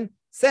women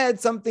said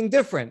something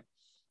different,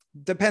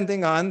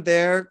 depending on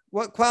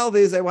what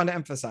qualities they want to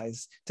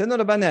emphasize. The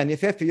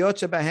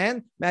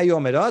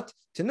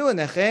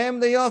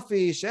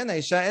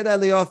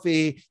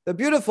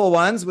beautiful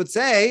ones would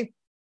say,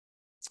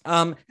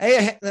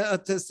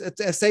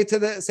 say to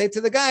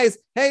the guys,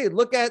 hey,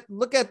 look at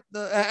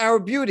our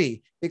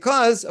beauty,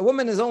 because a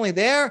woman is only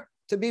there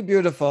to be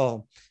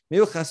beautiful.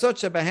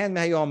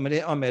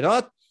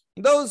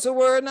 Those who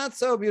were not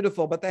so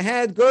beautiful, but they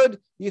had good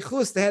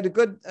yichus, they had a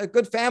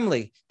good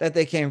family that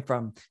they came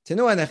from. They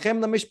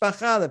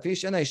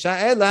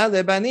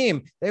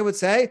would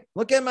say,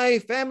 look at my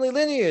family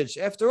lineage.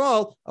 After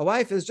all, a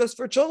wife is just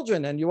for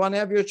children, and you want to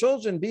have your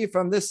children be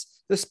from this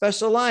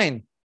special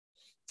line.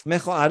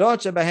 Those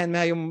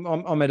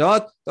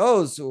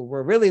who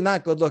were really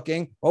not good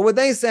looking, what would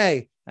they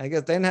say? I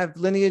guess they didn't have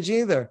lineage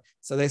either.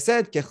 So they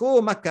said,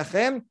 Kechu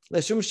makachem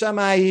leshum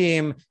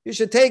shamayim. You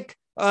should take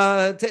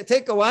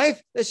a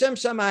wife, l'shem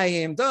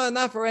shamayim,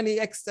 not for any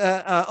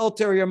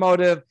ulterior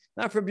motive,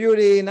 not for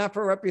beauty, not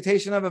for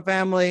reputation of a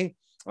family,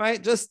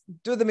 right? Just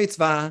do the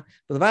mitzvah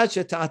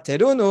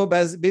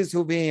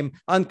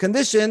on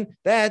condition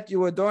that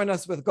you adorn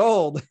us with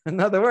gold. In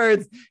other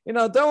words,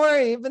 don't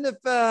worry, even if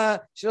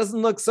she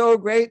doesn't look so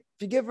great,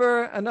 if you give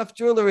her enough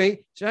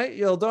jewelry,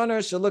 you'll adorn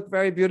her, she'll look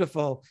very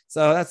beautiful.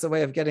 So that's a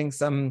way of getting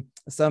some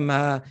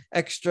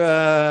extra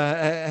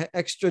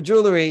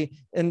jewelry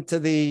into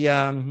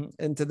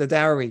the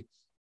dowry.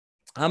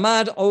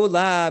 Amar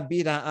Ola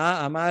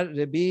Bira'a Amar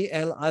Rabbi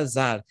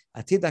Elazar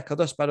Atid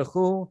HaKadosh Baruch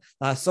Hu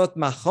La'asot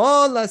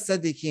Machol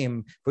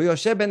LaSadikim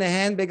V'yoshe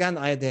Benehen Began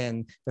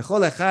Eden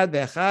V'chol Echad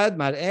V'echad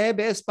Mar'eh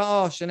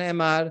Be'espa'o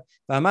Shene'emar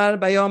V'amar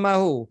Bayom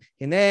Hahu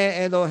Hine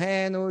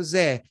Elohenu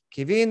Zeh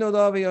Kivinu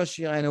Lo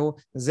V'yoshirenu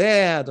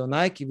Zeh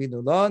Adonai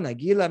Kivinu Lo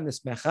Nagila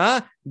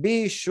Nismecha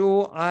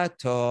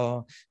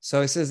Bishu'ato.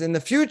 So he says in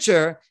the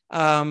future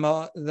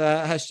the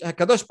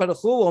HaKadosh Baruch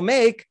Hu will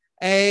make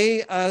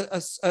a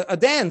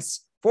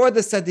dance for the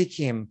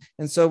tzaddikim,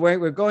 and so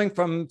we're going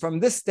from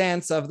this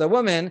dance of the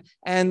woman,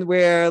 and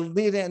we're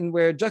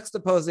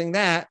juxtaposing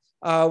that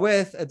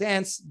with a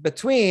dance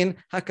between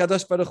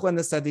Hakadosh Baruch Hu and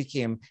the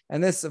tzaddikim.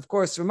 And this, of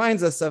course,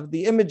 reminds us of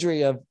the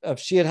imagery of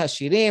Shir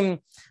Hashirim,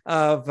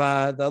 of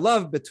the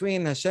love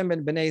between Hashem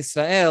and Bnei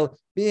Israel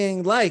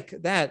being like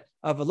that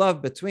of a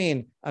love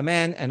between a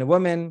man and a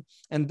woman,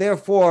 and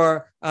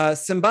therefore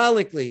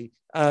symbolically.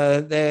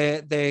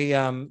 Everybody,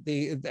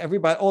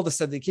 all the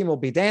tzaddikim will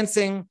be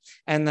dancing,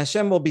 and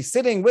Hashem will be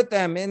sitting with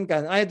them in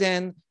Gan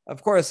Eden.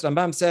 Of course,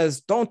 Rambam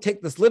says, don't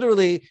take this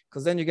literally,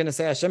 because then you're going to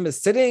say Hashem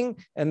is sitting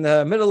in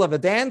the middle of a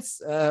dance.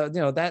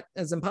 That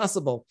is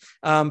impossible.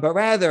 But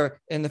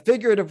rather, in the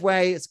figurative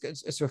way,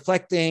 it's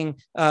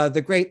reflecting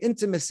the great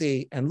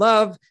intimacy and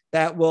love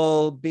that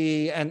will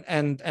be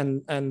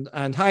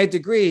and high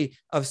degree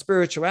of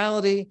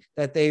spirituality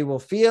that they will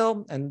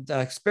feel and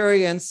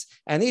experience,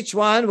 and each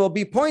one will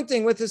be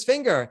pointing with his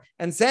finger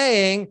and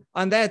saying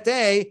on that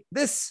day,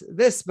 this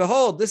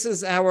behold, this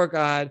is our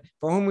God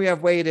for whom we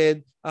have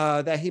waited,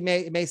 that he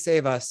may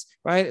save us,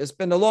 right? It's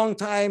been a long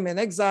time in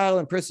exile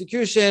and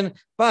persecution,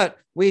 but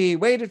we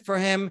waited for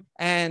him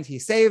and he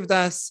saved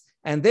us.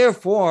 And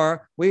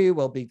therefore, we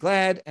will be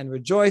glad and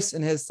rejoice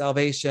in his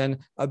salvation.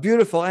 A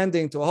beautiful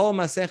ending to a whole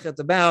Masechet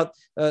about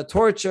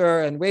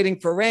torture and waiting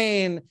for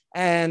rain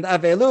and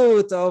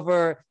avelut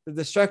over the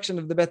destruction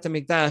of the Bet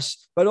HaMikdash.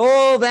 But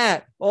all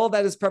that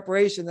is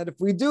preparation, that if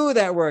we do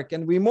that work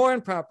and we mourn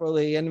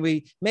properly and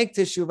we make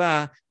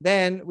teshuvah,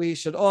 then we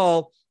should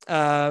all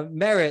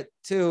merit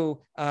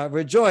to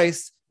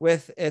rejoice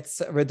with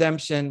its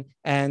redemption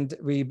and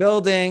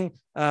rebuilding.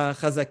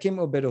 Chazakim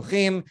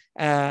uberuchim,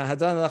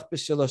 Hadran alach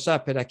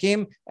b'shelosha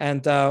perakim,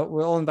 and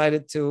we're all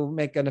invited to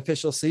make an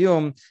official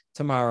siyum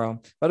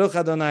tomorrow. Baruch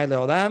Adonai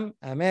leolam,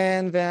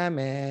 amen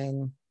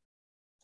ve'amen.